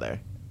bars together.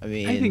 I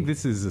mean, I think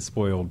this is a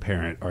spoiled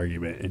parent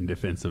argument in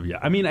defense of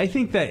I mean, I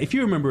think that if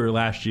you remember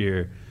last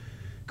year,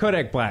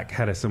 Kodak Black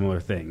had a similar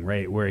thing,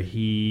 right? Where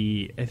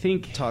he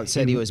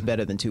said he was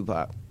better than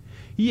Tupac.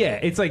 Yeah,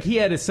 it's like he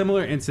had a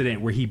similar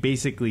incident where he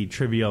basically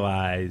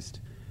trivialized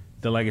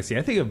the legacy.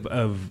 I think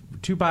of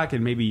Tupac,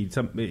 and maybe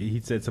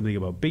he said something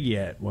about Biggie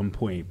at one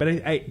point.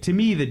 But to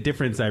me, the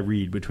difference I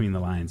read between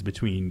the lines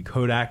between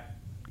Kodak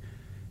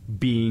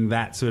being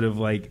that sort of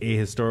like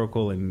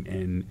ahistorical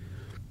and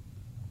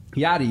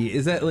Yachty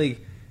is that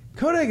like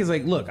Kodak is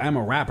like, look, I'm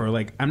a rapper.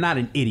 Like, I'm not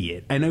an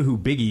idiot. I know who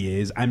Biggie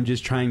is. I'm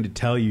just trying to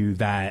tell you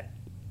that,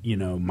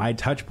 my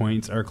touch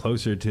points are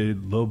closer to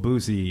Lil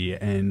Boosie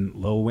and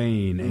Lil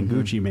Wayne and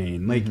Gucci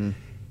Mane. Like,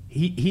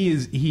 he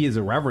is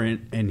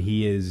irreverent, and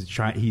he's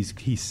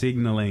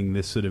signaling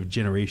this sort of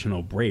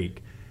generational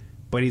break.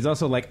 But he's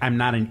also like, I'm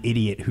not an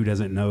idiot who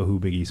doesn't know who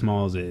Biggie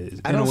Smalls is.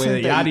 In a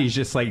way that Yachty's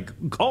just like,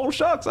 oh,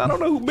 shucks, I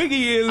don't know who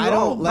Biggie is.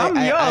 I'm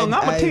young,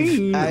 I'm a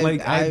teen.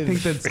 I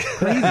think that's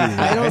crazy.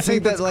 I don't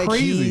think that, like,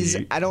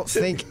 crazy. I don't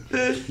think,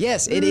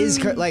 yes, it is,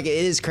 it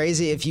is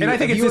crazy if you. And I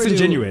think it's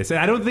disingenuous. And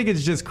I don't think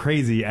it's just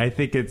crazy. I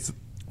think it's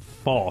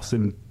false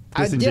and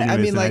disingenuous. I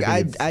mean, like,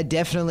 I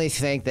definitely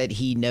think that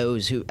he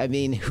knows who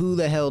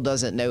the hell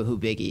doesn't know who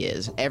Biggie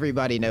is?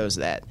 Everybody knows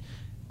that.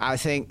 I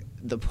think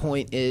the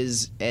point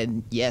is,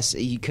 and yes,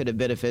 he could have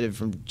benefited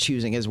from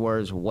choosing his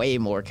words way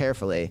more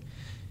carefully.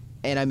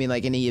 And I mean,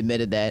 like, and he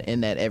admitted that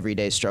in that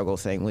everyday struggle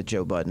thing with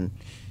Joe Budden.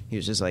 He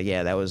was just like,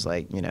 yeah, that was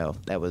like,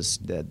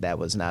 that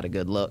was not a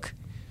good look.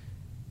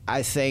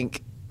 I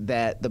think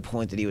that the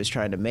point that he was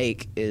trying to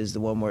make is the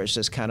one where it's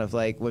just kind of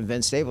like when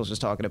Vince Staples was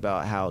talking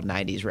about how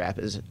 90s rap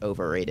is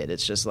overrated.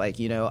 It's just like,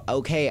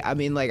 okay, I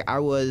mean, like, I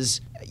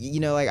was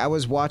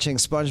watching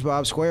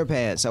SpongeBob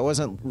SquarePants. I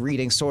wasn't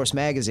reading Source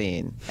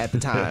magazine at the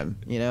time.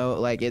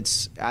 Like,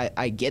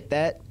 I get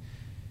that,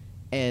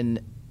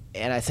 and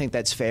I think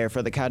that's fair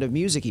for the kind of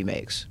music he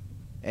makes.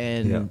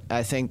 And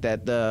I think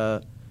that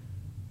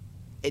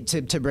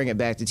to bring it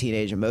back to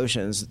Teenage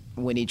Emotions,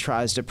 when he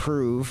tries to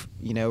prove,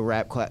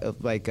 rap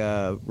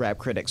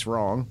critics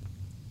wrong,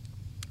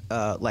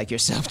 like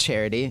yourself,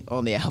 Charity,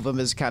 on the album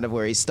is kind of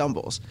where he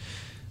stumbles.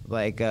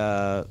 Like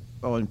on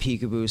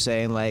Peekaboo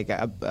saying like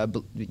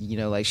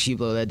like she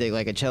blow that dick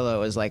like a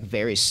cello is like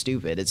very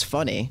stupid. It's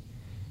funny,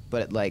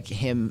 but like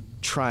him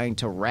trying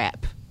to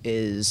rap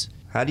is.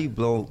 How do you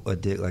blow a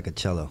dick like a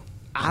cello?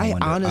 I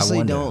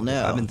honestly don't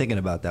know. I've been thinking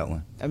about that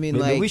one. I mean,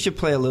 maybe we should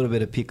play a little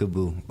bit of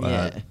Peekaboo.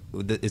 Yeah.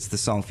 It's the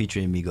song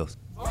featuring Migos.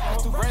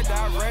 Red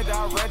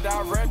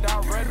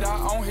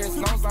dot on his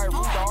nose like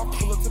Rudolph.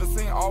 Pull up to the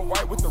scene all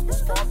white with the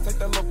roof off. Take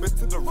that little bitch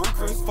to the roof.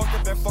 Fuck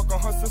up that fuck on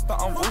her sister,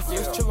 I'm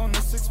ruthless. Chill on the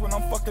 6 when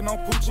I'm fucking on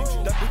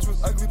Poochie. That bitch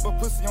was ugly but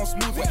pussy on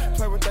smoothie.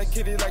 Play with that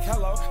kitty like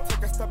hello.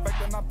 Take a step back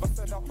then I bust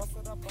it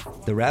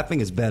up. The rapping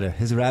is better.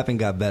 His rapping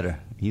got better.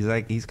 He's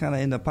kind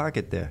of in the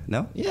pocket there.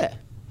 No? Yeah.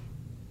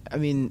 I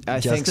mean, I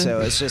Justin? think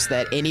so. It's just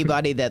that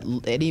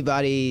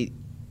anybody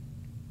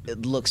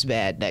looks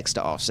bad next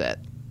to Offset.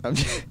 I'm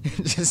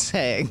just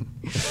saying.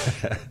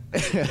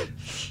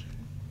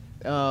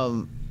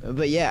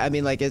 But yeah, I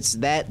mean, like it's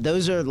that.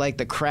 Those are like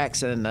the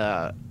cracks in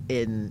the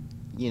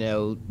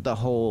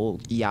whole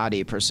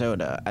Yachty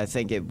persona. I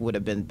think it would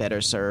have been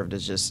better served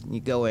as just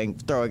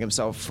throwing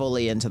himself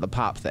fully into the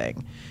pop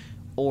thing,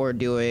 or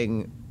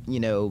doing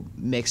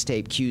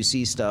mixtape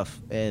QC stuff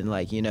and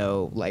I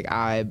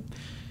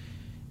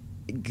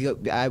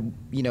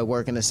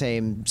work in the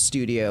same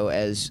studio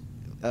as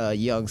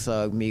Young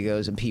Thug,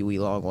 Migos, and Pee Wee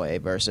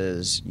Longway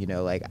versus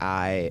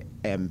I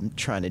am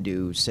trying to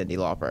do Cyndi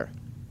Lauper.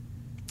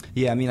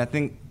 Yeah, I mean, I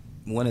think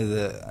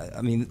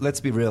let's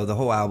be real. The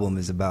whole album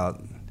is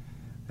about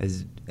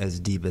as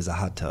deep as a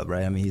hot tub,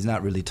 right? I mean, he's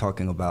not really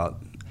talking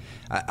about.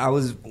 I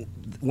was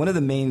one of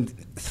the main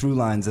through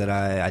lines that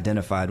I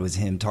identified was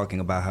him talking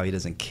about how he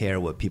doesn't care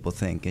what people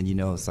think, and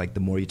it's like the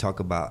more you talk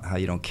about how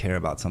you don't care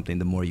about something,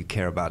 the more you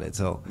care about it.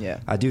 So yeah.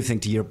 I do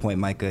think, to your point,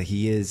 Micah,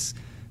 he is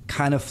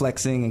kind of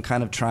flexing and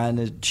kind of trying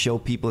to show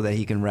people that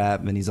he can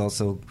rap, and he's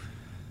also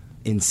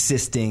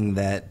insisting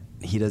that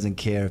he doesn't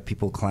care if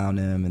people clown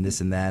him and this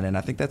and that, and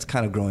I think that's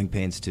kind of growing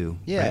pains too.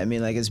 Yeah, right? I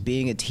mean, like, as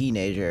being a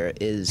teenager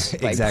is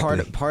like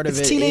exactly. part of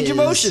it's it. Teenage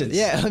emotions.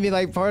 Yeah, I mean,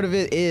 like, part of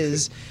it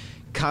is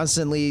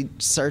constantly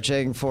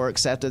searching for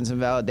acceptance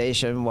and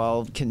validation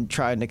while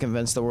trying to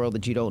convince the world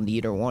that you don't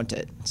need or want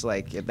it. It's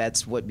like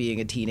that's what being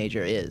a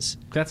teenager is.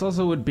 That's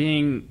also what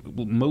being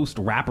most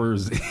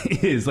rappers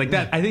is. Like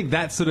that. I think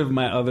that's sort of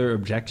my other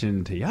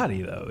objection to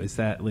Yachty, though, is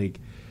that like.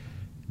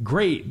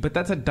 Great, but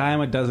that's a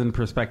dime a dozen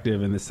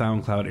perspective in the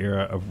SoundCloud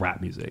era of rap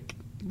music.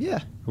 Yeah.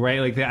 Right?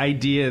 Like the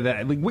idea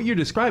that like what you're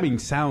describing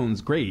sounds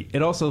great.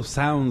 It also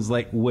sounds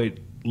like what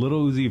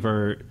Lil Uzi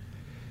Vert,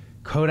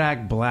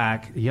 Kodak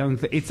Black,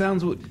 it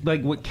sounds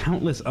like what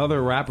countless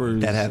other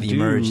rappers that have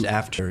emerged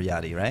after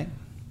Yachty, right?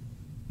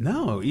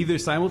 No, either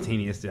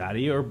simultaneous to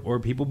Yachty or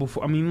people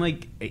before. I mean,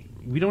 like,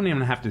 we don't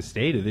even have to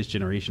stay to this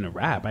generation of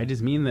rap. I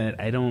just mean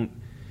that I don't...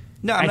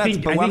 No,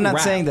 I'm not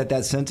saying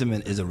that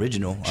sentiment is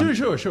original.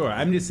 Sure.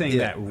 I'm just saying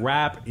that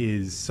rap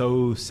is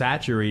so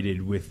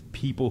saturated with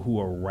people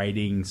who are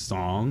writing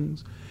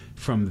songs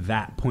from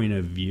that point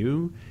of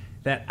view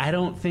that I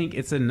don't think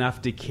it's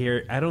enough to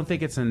care. I don't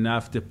think it's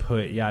enough to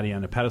put Yachty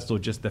on a pedestal,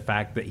 just the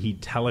fact that he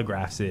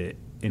telegraphs it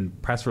in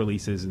press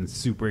releases in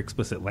super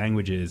explicit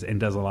languages and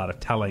does a lot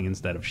of telling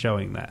instead of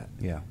showing that.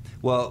 Yeah.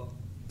 Well,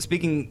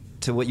 speaking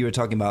to what you were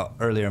talking about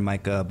earlier,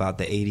 Micah, about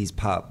the 80s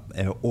pop,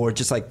 or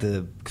just like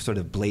the sort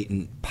of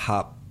blatant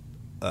pop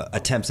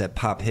attempts at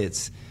pop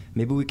hits,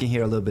 maybe we can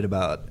hear a little bit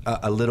about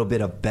a little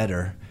bit of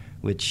Better,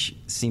 which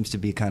seems to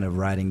be kind of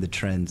riding the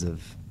trends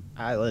of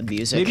island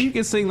music. Maybe you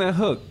can sing that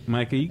hook,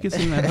 Micah. You can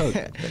sing that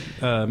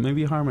hook.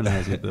 Maybe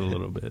harmonize it a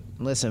little bit.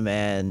 Listen,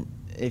 man,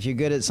 if you're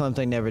good at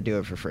something, never do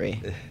it for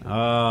free.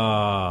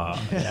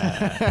 Oh,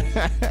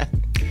 yeah.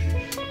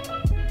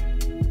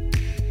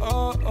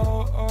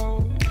 Oh.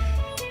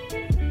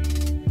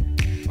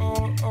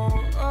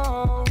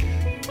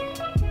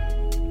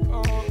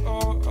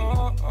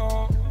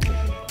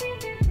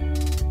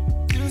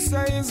 You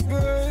say it's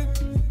good,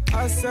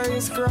 I say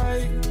it's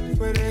great,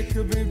 but it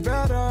could be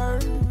better.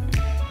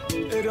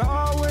 It could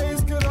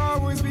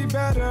always be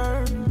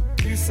better.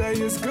 You say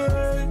it's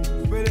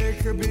good, but it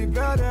could be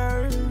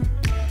better.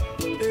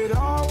 It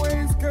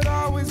could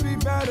always be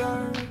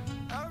better.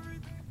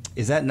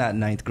 Is that not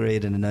ninth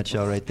grade in a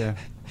nutshell right there?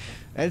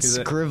 That's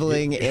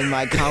scribbling in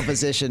my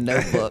composition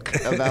notebook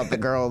about the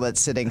girl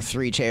that's sitting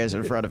 3 chairs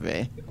in front of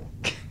me.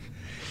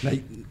 Now,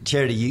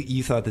 Charity,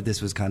 you thought that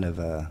this was kind of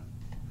a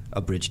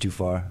bridge too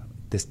far.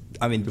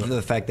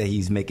 The fact that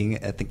he's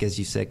making, I think, as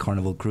you said,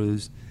 Carnival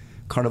Cruise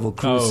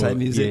type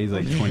music. Yeah, he's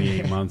like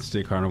 28 months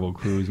to Carnival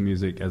Cruise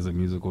music as a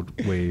musical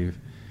wave.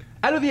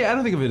 I don't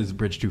think of it as a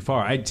bridge too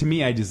far. To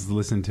me, I just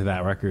listened to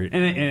that record,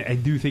 and I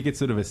do think it's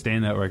sort of a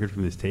standout record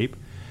from this tape.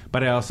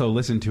 But I also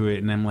listen to it,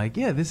 and I'm like,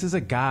 yeah, this is a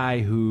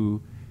guy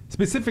who,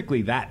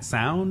 specifically that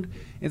sound,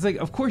 it's like,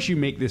 of course you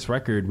make this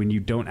record when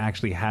you don't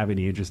actually have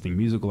any interesting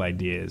musical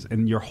ideas,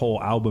 and your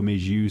whole album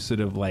is you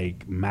sort of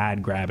like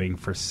mad grabbing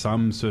for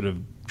some sort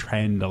of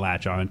trend to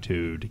latch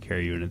onto to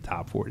carry you in the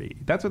top 40.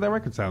 That's what that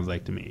record sounds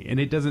like to me. And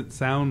it doesn't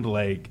sound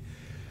like,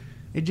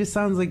 it just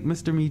sounds like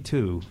Mr. Me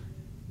Too.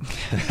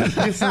 It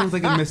just sounds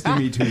like a Mr.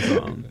 Me Too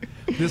song.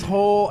 This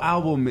whole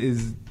album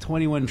is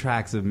 21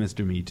 tracks of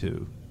Mr. Me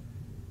Too.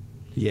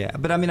 Yeah,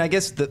 but I mean, I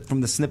guess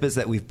from the snippets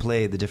that we've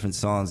played, the different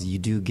songs, you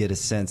do get a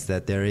sense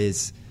that there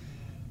is,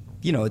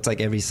 you know, it's like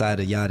every side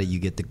of Yachty, you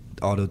get the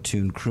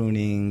auto-tune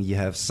crooning, you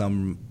have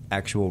some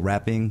actual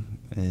rapping,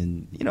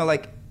 and, you know,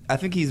 like, I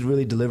think he's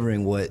really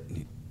delivering what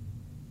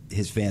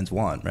his fans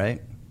want,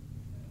 right?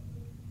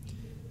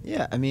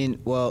 Yeah, I mean,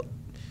 well,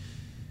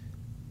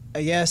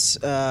 I guess,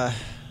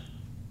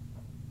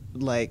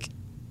 like,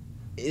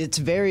 it's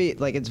very,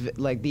 like, it's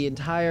like the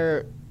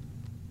entire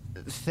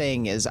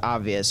thing is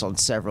obvious on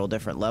several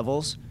different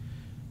levels,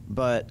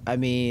 but I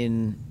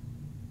mean,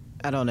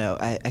 I don't know,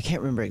 I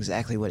can't remember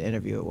exactly what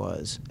interview it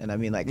was, and I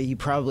mean, like, he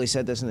probably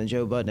said this in the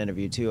Joe Budden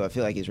interview too. I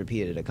feel like he's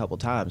repeated it a couple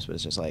times, but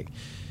it's just like,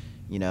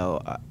 you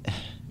know,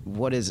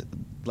 what is,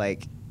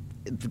 like,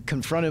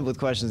 confronted with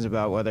questions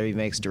about whether he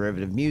makes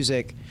derivative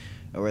music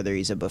or whether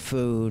he's a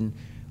buffoon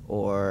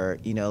or,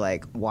 you know,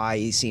 like, why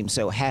he seems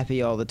so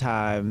happy all the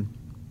time.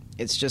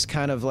 It's just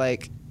kind of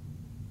like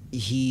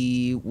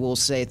he will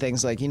say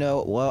things like, you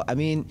know, well, I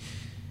mean,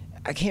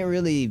 I can't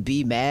really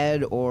be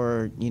mad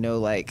or, you know,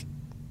 like,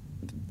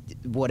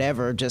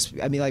 whatever. Just,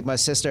 I mean, like, my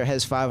sister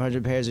has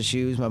 500 pairs of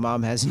shoes. My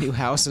mom has a new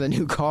house and a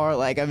new car.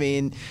 Like, I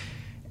mean,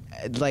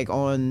 like,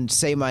 on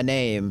Say My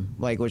Name,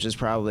 like, which is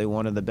probably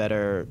one of the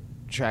better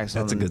tracks.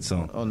 That's a good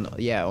song. On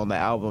the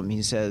album,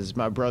 he says,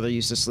 my brother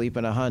used to sleep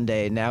in a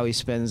Hyundai. Now he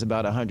spends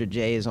about 100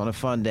 J's on a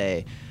fun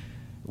day,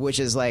 which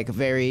is, like,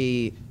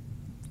 very...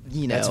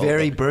 You know, that's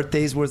very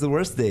birthdays were the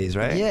worst days,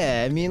 right?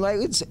 Yeah, I mean,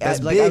 like, it's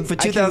that's like, big for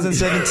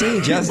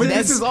 2017. Justin, But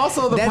this is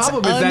also the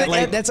problem is that,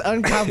 like, that's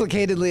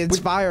uncomplicatedly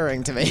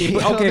inspiring to me.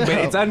 Okay,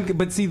 but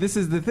but see, this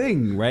is the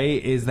thing,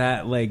 right? Is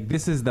that, like,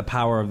 this is the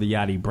power of the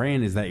Yachty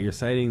brand, is that you're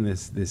citing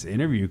this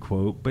interview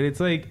quote, but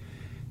it's like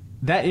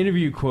that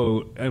interview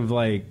quote of,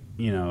 like,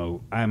 you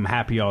know, I'm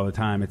happy all the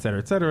time, et cetera,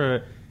 et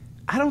cetera.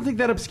 I don't think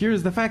that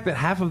obscures the fact that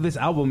half of this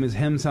album is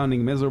him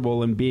sounding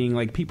miserable and being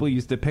like, people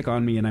used to pick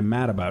on me and I'm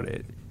mad about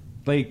it.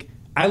 Like,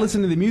 I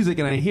listen to the music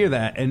and I hear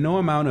that, and no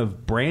amount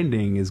of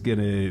branding is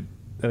gonna,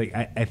 like,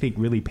 I think,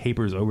 really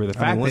papers over the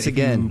fact once that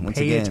again, if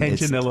you pay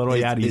attention to Little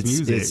Yachty's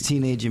music. It's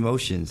teenage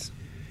emotions.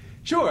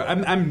 Sure,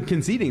 I'm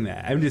conceding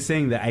that. I'm just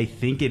saying that I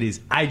think it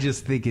is. I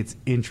just think it's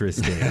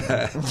interesting.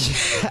 I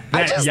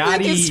just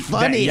think it's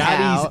funny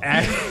that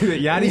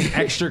Yachty's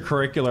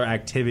extracurricular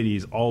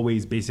activities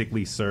always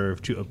basically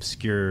serve to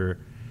obscure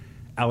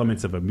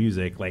elements of a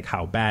music, like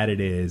how bad it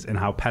is and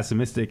how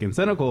pessimistic and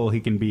cynical he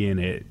can be in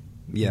it.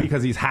 Yeah.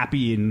 Because he's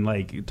happy and,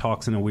 like,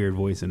 talks in a weird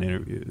voice in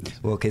interviews.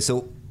 Well, okay,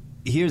 so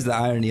here's the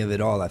irony of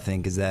it all, I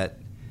think, is that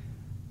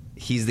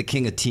he's the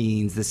king of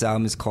teens. This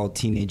album is called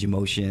Teenage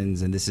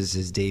Emotions, and this is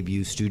his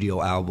debut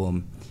studio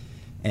album.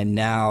 And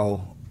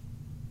now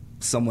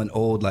someone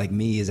old like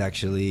me is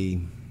actually,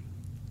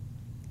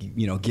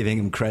 you know, giving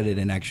him credit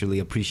and actually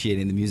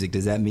appreciating the music.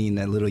 Does that mean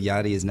that Little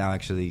Yachty is now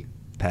actually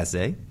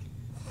passé?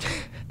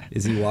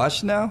 Is he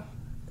washed now?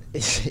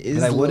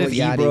 Like, what if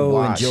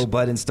Ebro and Joe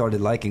Budden started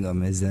liking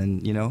him? Is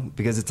then, you know,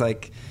 because it's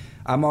like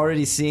I'm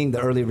already seeing the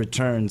early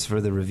returns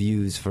for the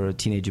reviews for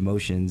Teenage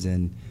Emotions,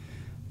 and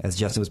as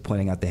Justin was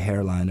pointing out the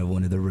hairline of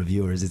one of the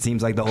reviewers, it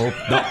seems like the old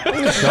people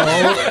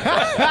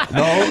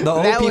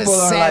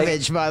are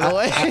savage, like, by the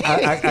way.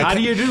 How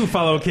do you do,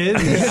 fellow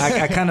kids?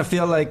 I kind of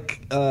feel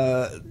like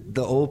the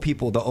old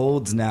people, the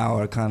olds now,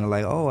 are kind of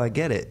like, oh, I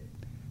get it.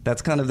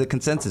 That's kind of the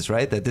consensus,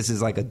 right? That this is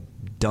like a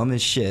dumb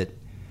as shit,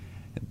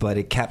 but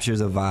it captures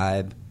a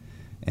vibe,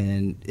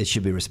 and it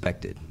should be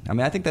respected. I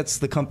mean, I think that's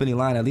the company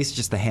line, at least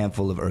just a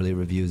handful of early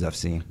reviews I've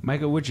seen.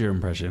 Micah, what's your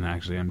impression,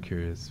 actually? I'm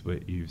curious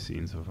what you've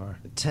seen so far.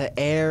 To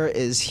err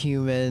is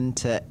human,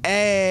 to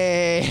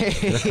A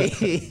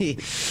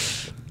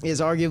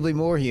is arguably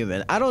more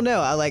human. I don't know.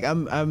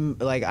 I'm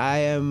like, I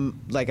am,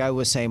 like I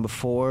was saying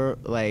before,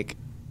 like,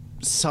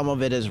 some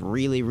of it is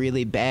really,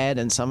 really bad,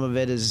 and some of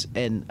it is,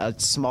 and a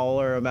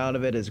smaller amount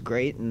of it is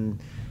great, and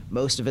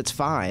most of it's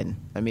fine.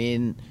 I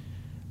mean,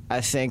 I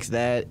think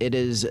that it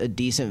is a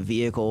decent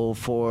vehicle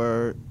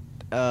for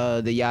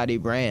the Yachty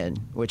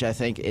brand, which I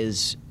think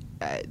is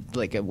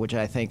which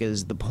I think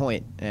is the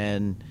point.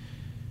 And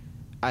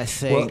I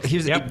think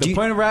the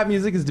point of rap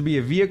music is to be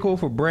a vehicle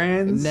for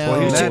brands. No,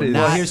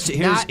 here's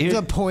not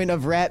the point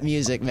of rap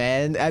music,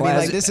 man. I mean,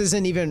 like, this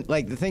isn't even,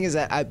 like, the thing is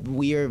that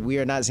we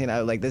are not saying,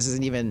 like, this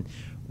isn't even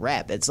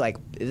rap. It's like,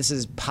 this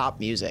is pop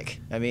music.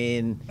 I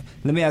mean,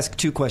 let me ask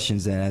two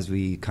questions then as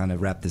we kind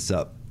of wrap this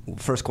up.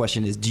 First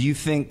question is, do you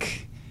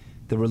think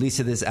the release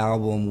of this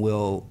album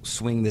will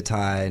swing the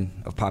tide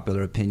of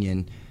popular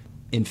opinion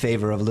in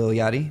favor of Lil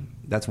Yachty?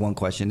 That's one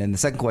question. And the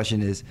second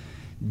question is,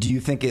 do you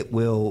think it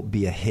will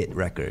be a hit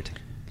record?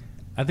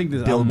 I think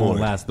this album will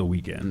last the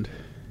weekend.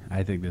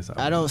 I think this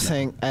album. I don't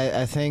think.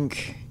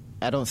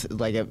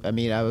 Like, I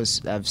mean,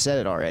 I've said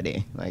it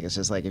already. Like, it's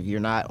just like, if you're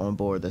not on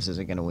board, this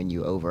isn't going to win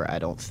you over, I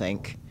don't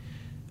think.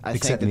 I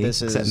Except think that me.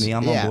 this is Except me.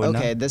 I'm on board now.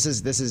 okay. This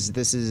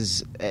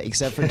is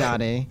except for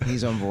Donnie,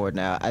 he's on board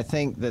now. I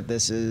think that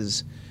this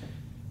is.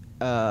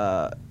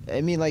 I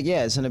mean, like,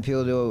 yeah, it's an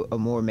appeal to a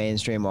more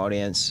mainstream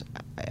audience.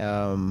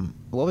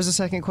 What was the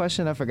second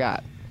question? I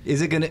forgot.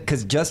 Is it gonna?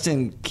 Because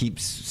Justin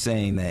keeps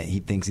saying that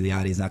he thinks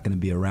Yachty is not going to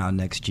be around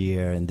next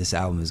year, and this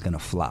album is going to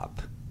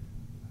flop,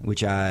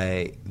 which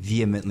I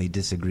vehemently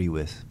disagree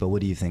with. But what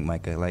do you think,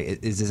 Micah? Like,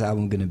 is this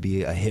album going to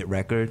be a hit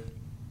record?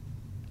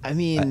 I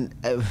mean,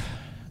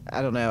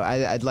 I don't know.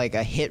 I'd like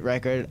a hit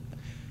record.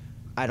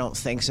 I don't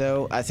think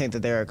so. I think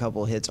that there are a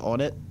couple hits on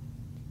it.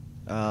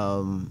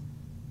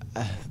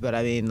 But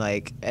I mean,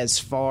 like, as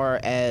far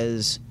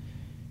as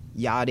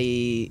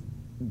Yachty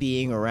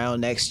being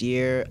around next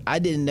year, I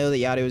didn't know that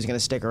Yachty was going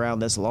to stick around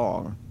this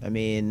long. I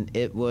mean,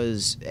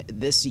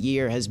 this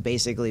year has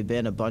basically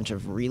been a bunch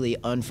of really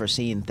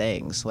unforeseen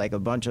things, like a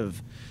bunch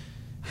of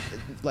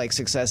like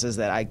successes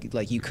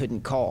that you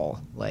couldn't call,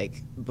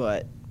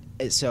 but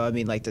so I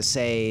mean, like, to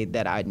say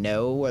that I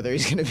know whether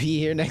he's going to be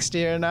here next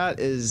year or not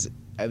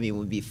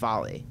would be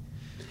folly.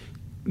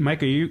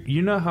 Micah,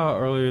 you know how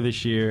earlier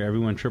this year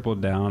everyone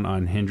tripled down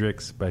on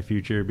Hendrix by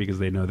Future because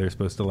they know they're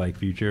supposed to like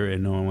Future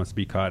and no one wants to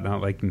be caught not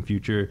liking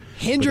Future.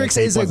 Hendrix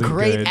is a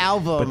great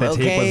album, but that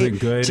tape wasn't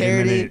good,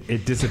 Charity. and then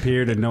it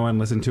disappeared and no one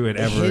listened to it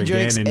ever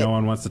again, and no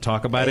one wants to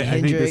talk about it. I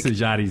think this is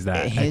Yachty's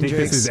that. I think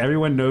this is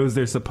everyone knows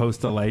they're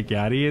supposed to like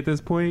Yachty at this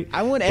point.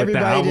 I want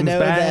everybody to know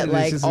that,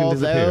 like,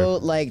 although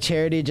like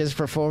Charity just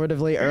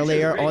performatively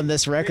earlier on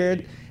this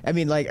record, I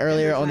mean, like,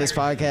 earlier on this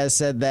podcast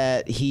said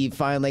that he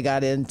finally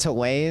got into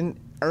Wayne.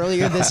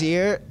 Earlier this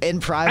year, in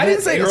private. I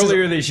didn't say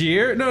earlier this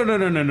year. No.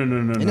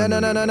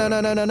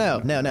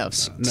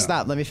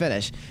 Stop. Let me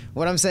finish.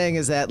 What I'm saying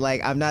is that,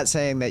 like, I'm not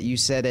saying that you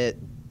said it.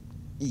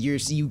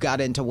 You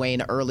got into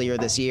Wayne earlier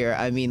this year.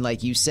 I mean,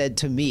 like, you said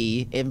to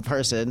me in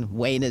person,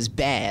 Wayne is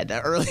bad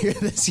earlier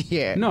this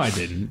year. No, I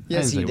didn't.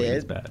 Yes, you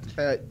did. Bad.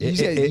 You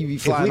said you be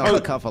flying off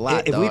the cuff a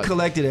lot. If we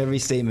collected every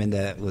statement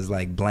that was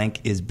like blank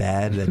is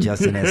bad that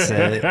Justin has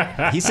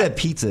said, he said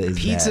pizza is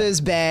bad. Pizza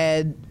is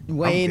bad.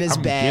 Wayne is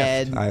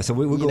bad. All right, so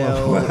we're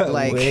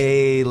going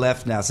way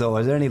left now. So,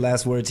 are there any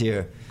last words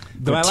here?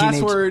 My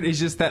last word is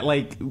just that,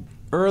 like,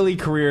 early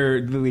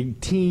career, the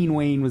teen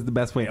Wayne was the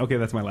best Wayne. Okay,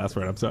 that's my last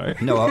word. I'm sorry.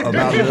 No,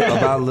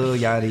 about Lil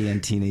Yachty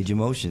and Teenage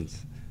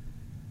Emotions.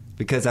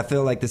 Because I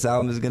feel like this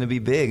album is going to be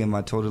big. Am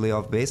I totally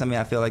off base? I mean,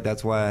 I feel like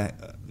that's why,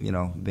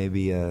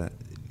 maybe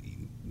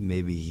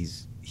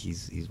he's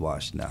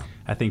washed now.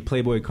 I think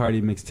Playboy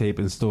Cardi mixtape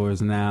in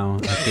stores now.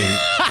 I think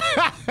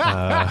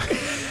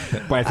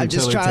I'm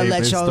just trying to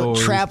let y'all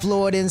Trap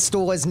Lord in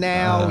stores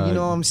now. You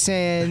know what I'm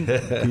saying?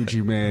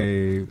 Gucci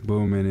Mane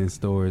booming in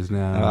stores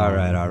now. All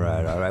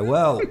right.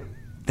 Well,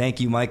 thank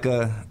you,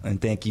 Micah, and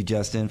thank you,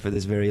 Justin, for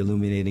this very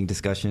illuminating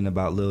discussion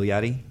about Lil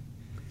Yachty.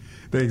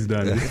 Thanks,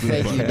 Donnie.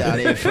 Thank you,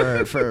 Donnie,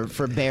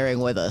 for bearing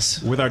with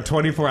us. With our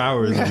 24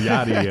 hours of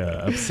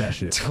Yachty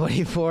obsession.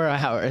 24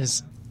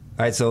 hours.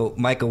 All right, so,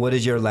 Micah, what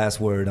is your last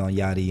word on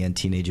Yachty and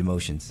Teenage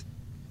Emotions?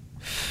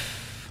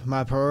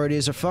 My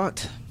priorities are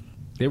fucked.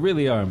 They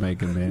really are,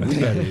 Micah, man.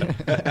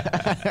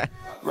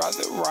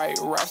 Rather write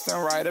raps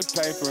than write a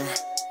paper.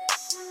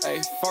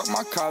 Hey, fuck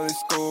my college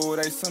school,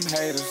 they some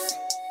haters.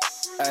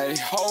 Hey,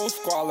 whole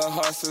squall of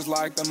hustlers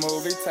like the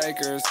movie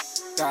Takers.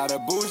 Got a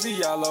bougie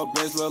yellow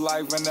bitch look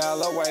like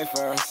vanilla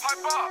wafers.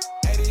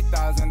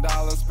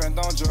 $80,000 spent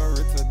on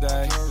jewelry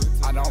today.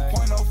 I don't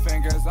point no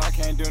fingers, I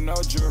can't do no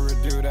jewelry,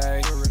 do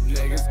they?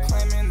 Niggas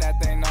claiming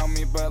that they know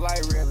me, but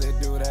like really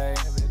do they?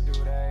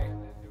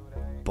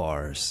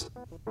 Bars.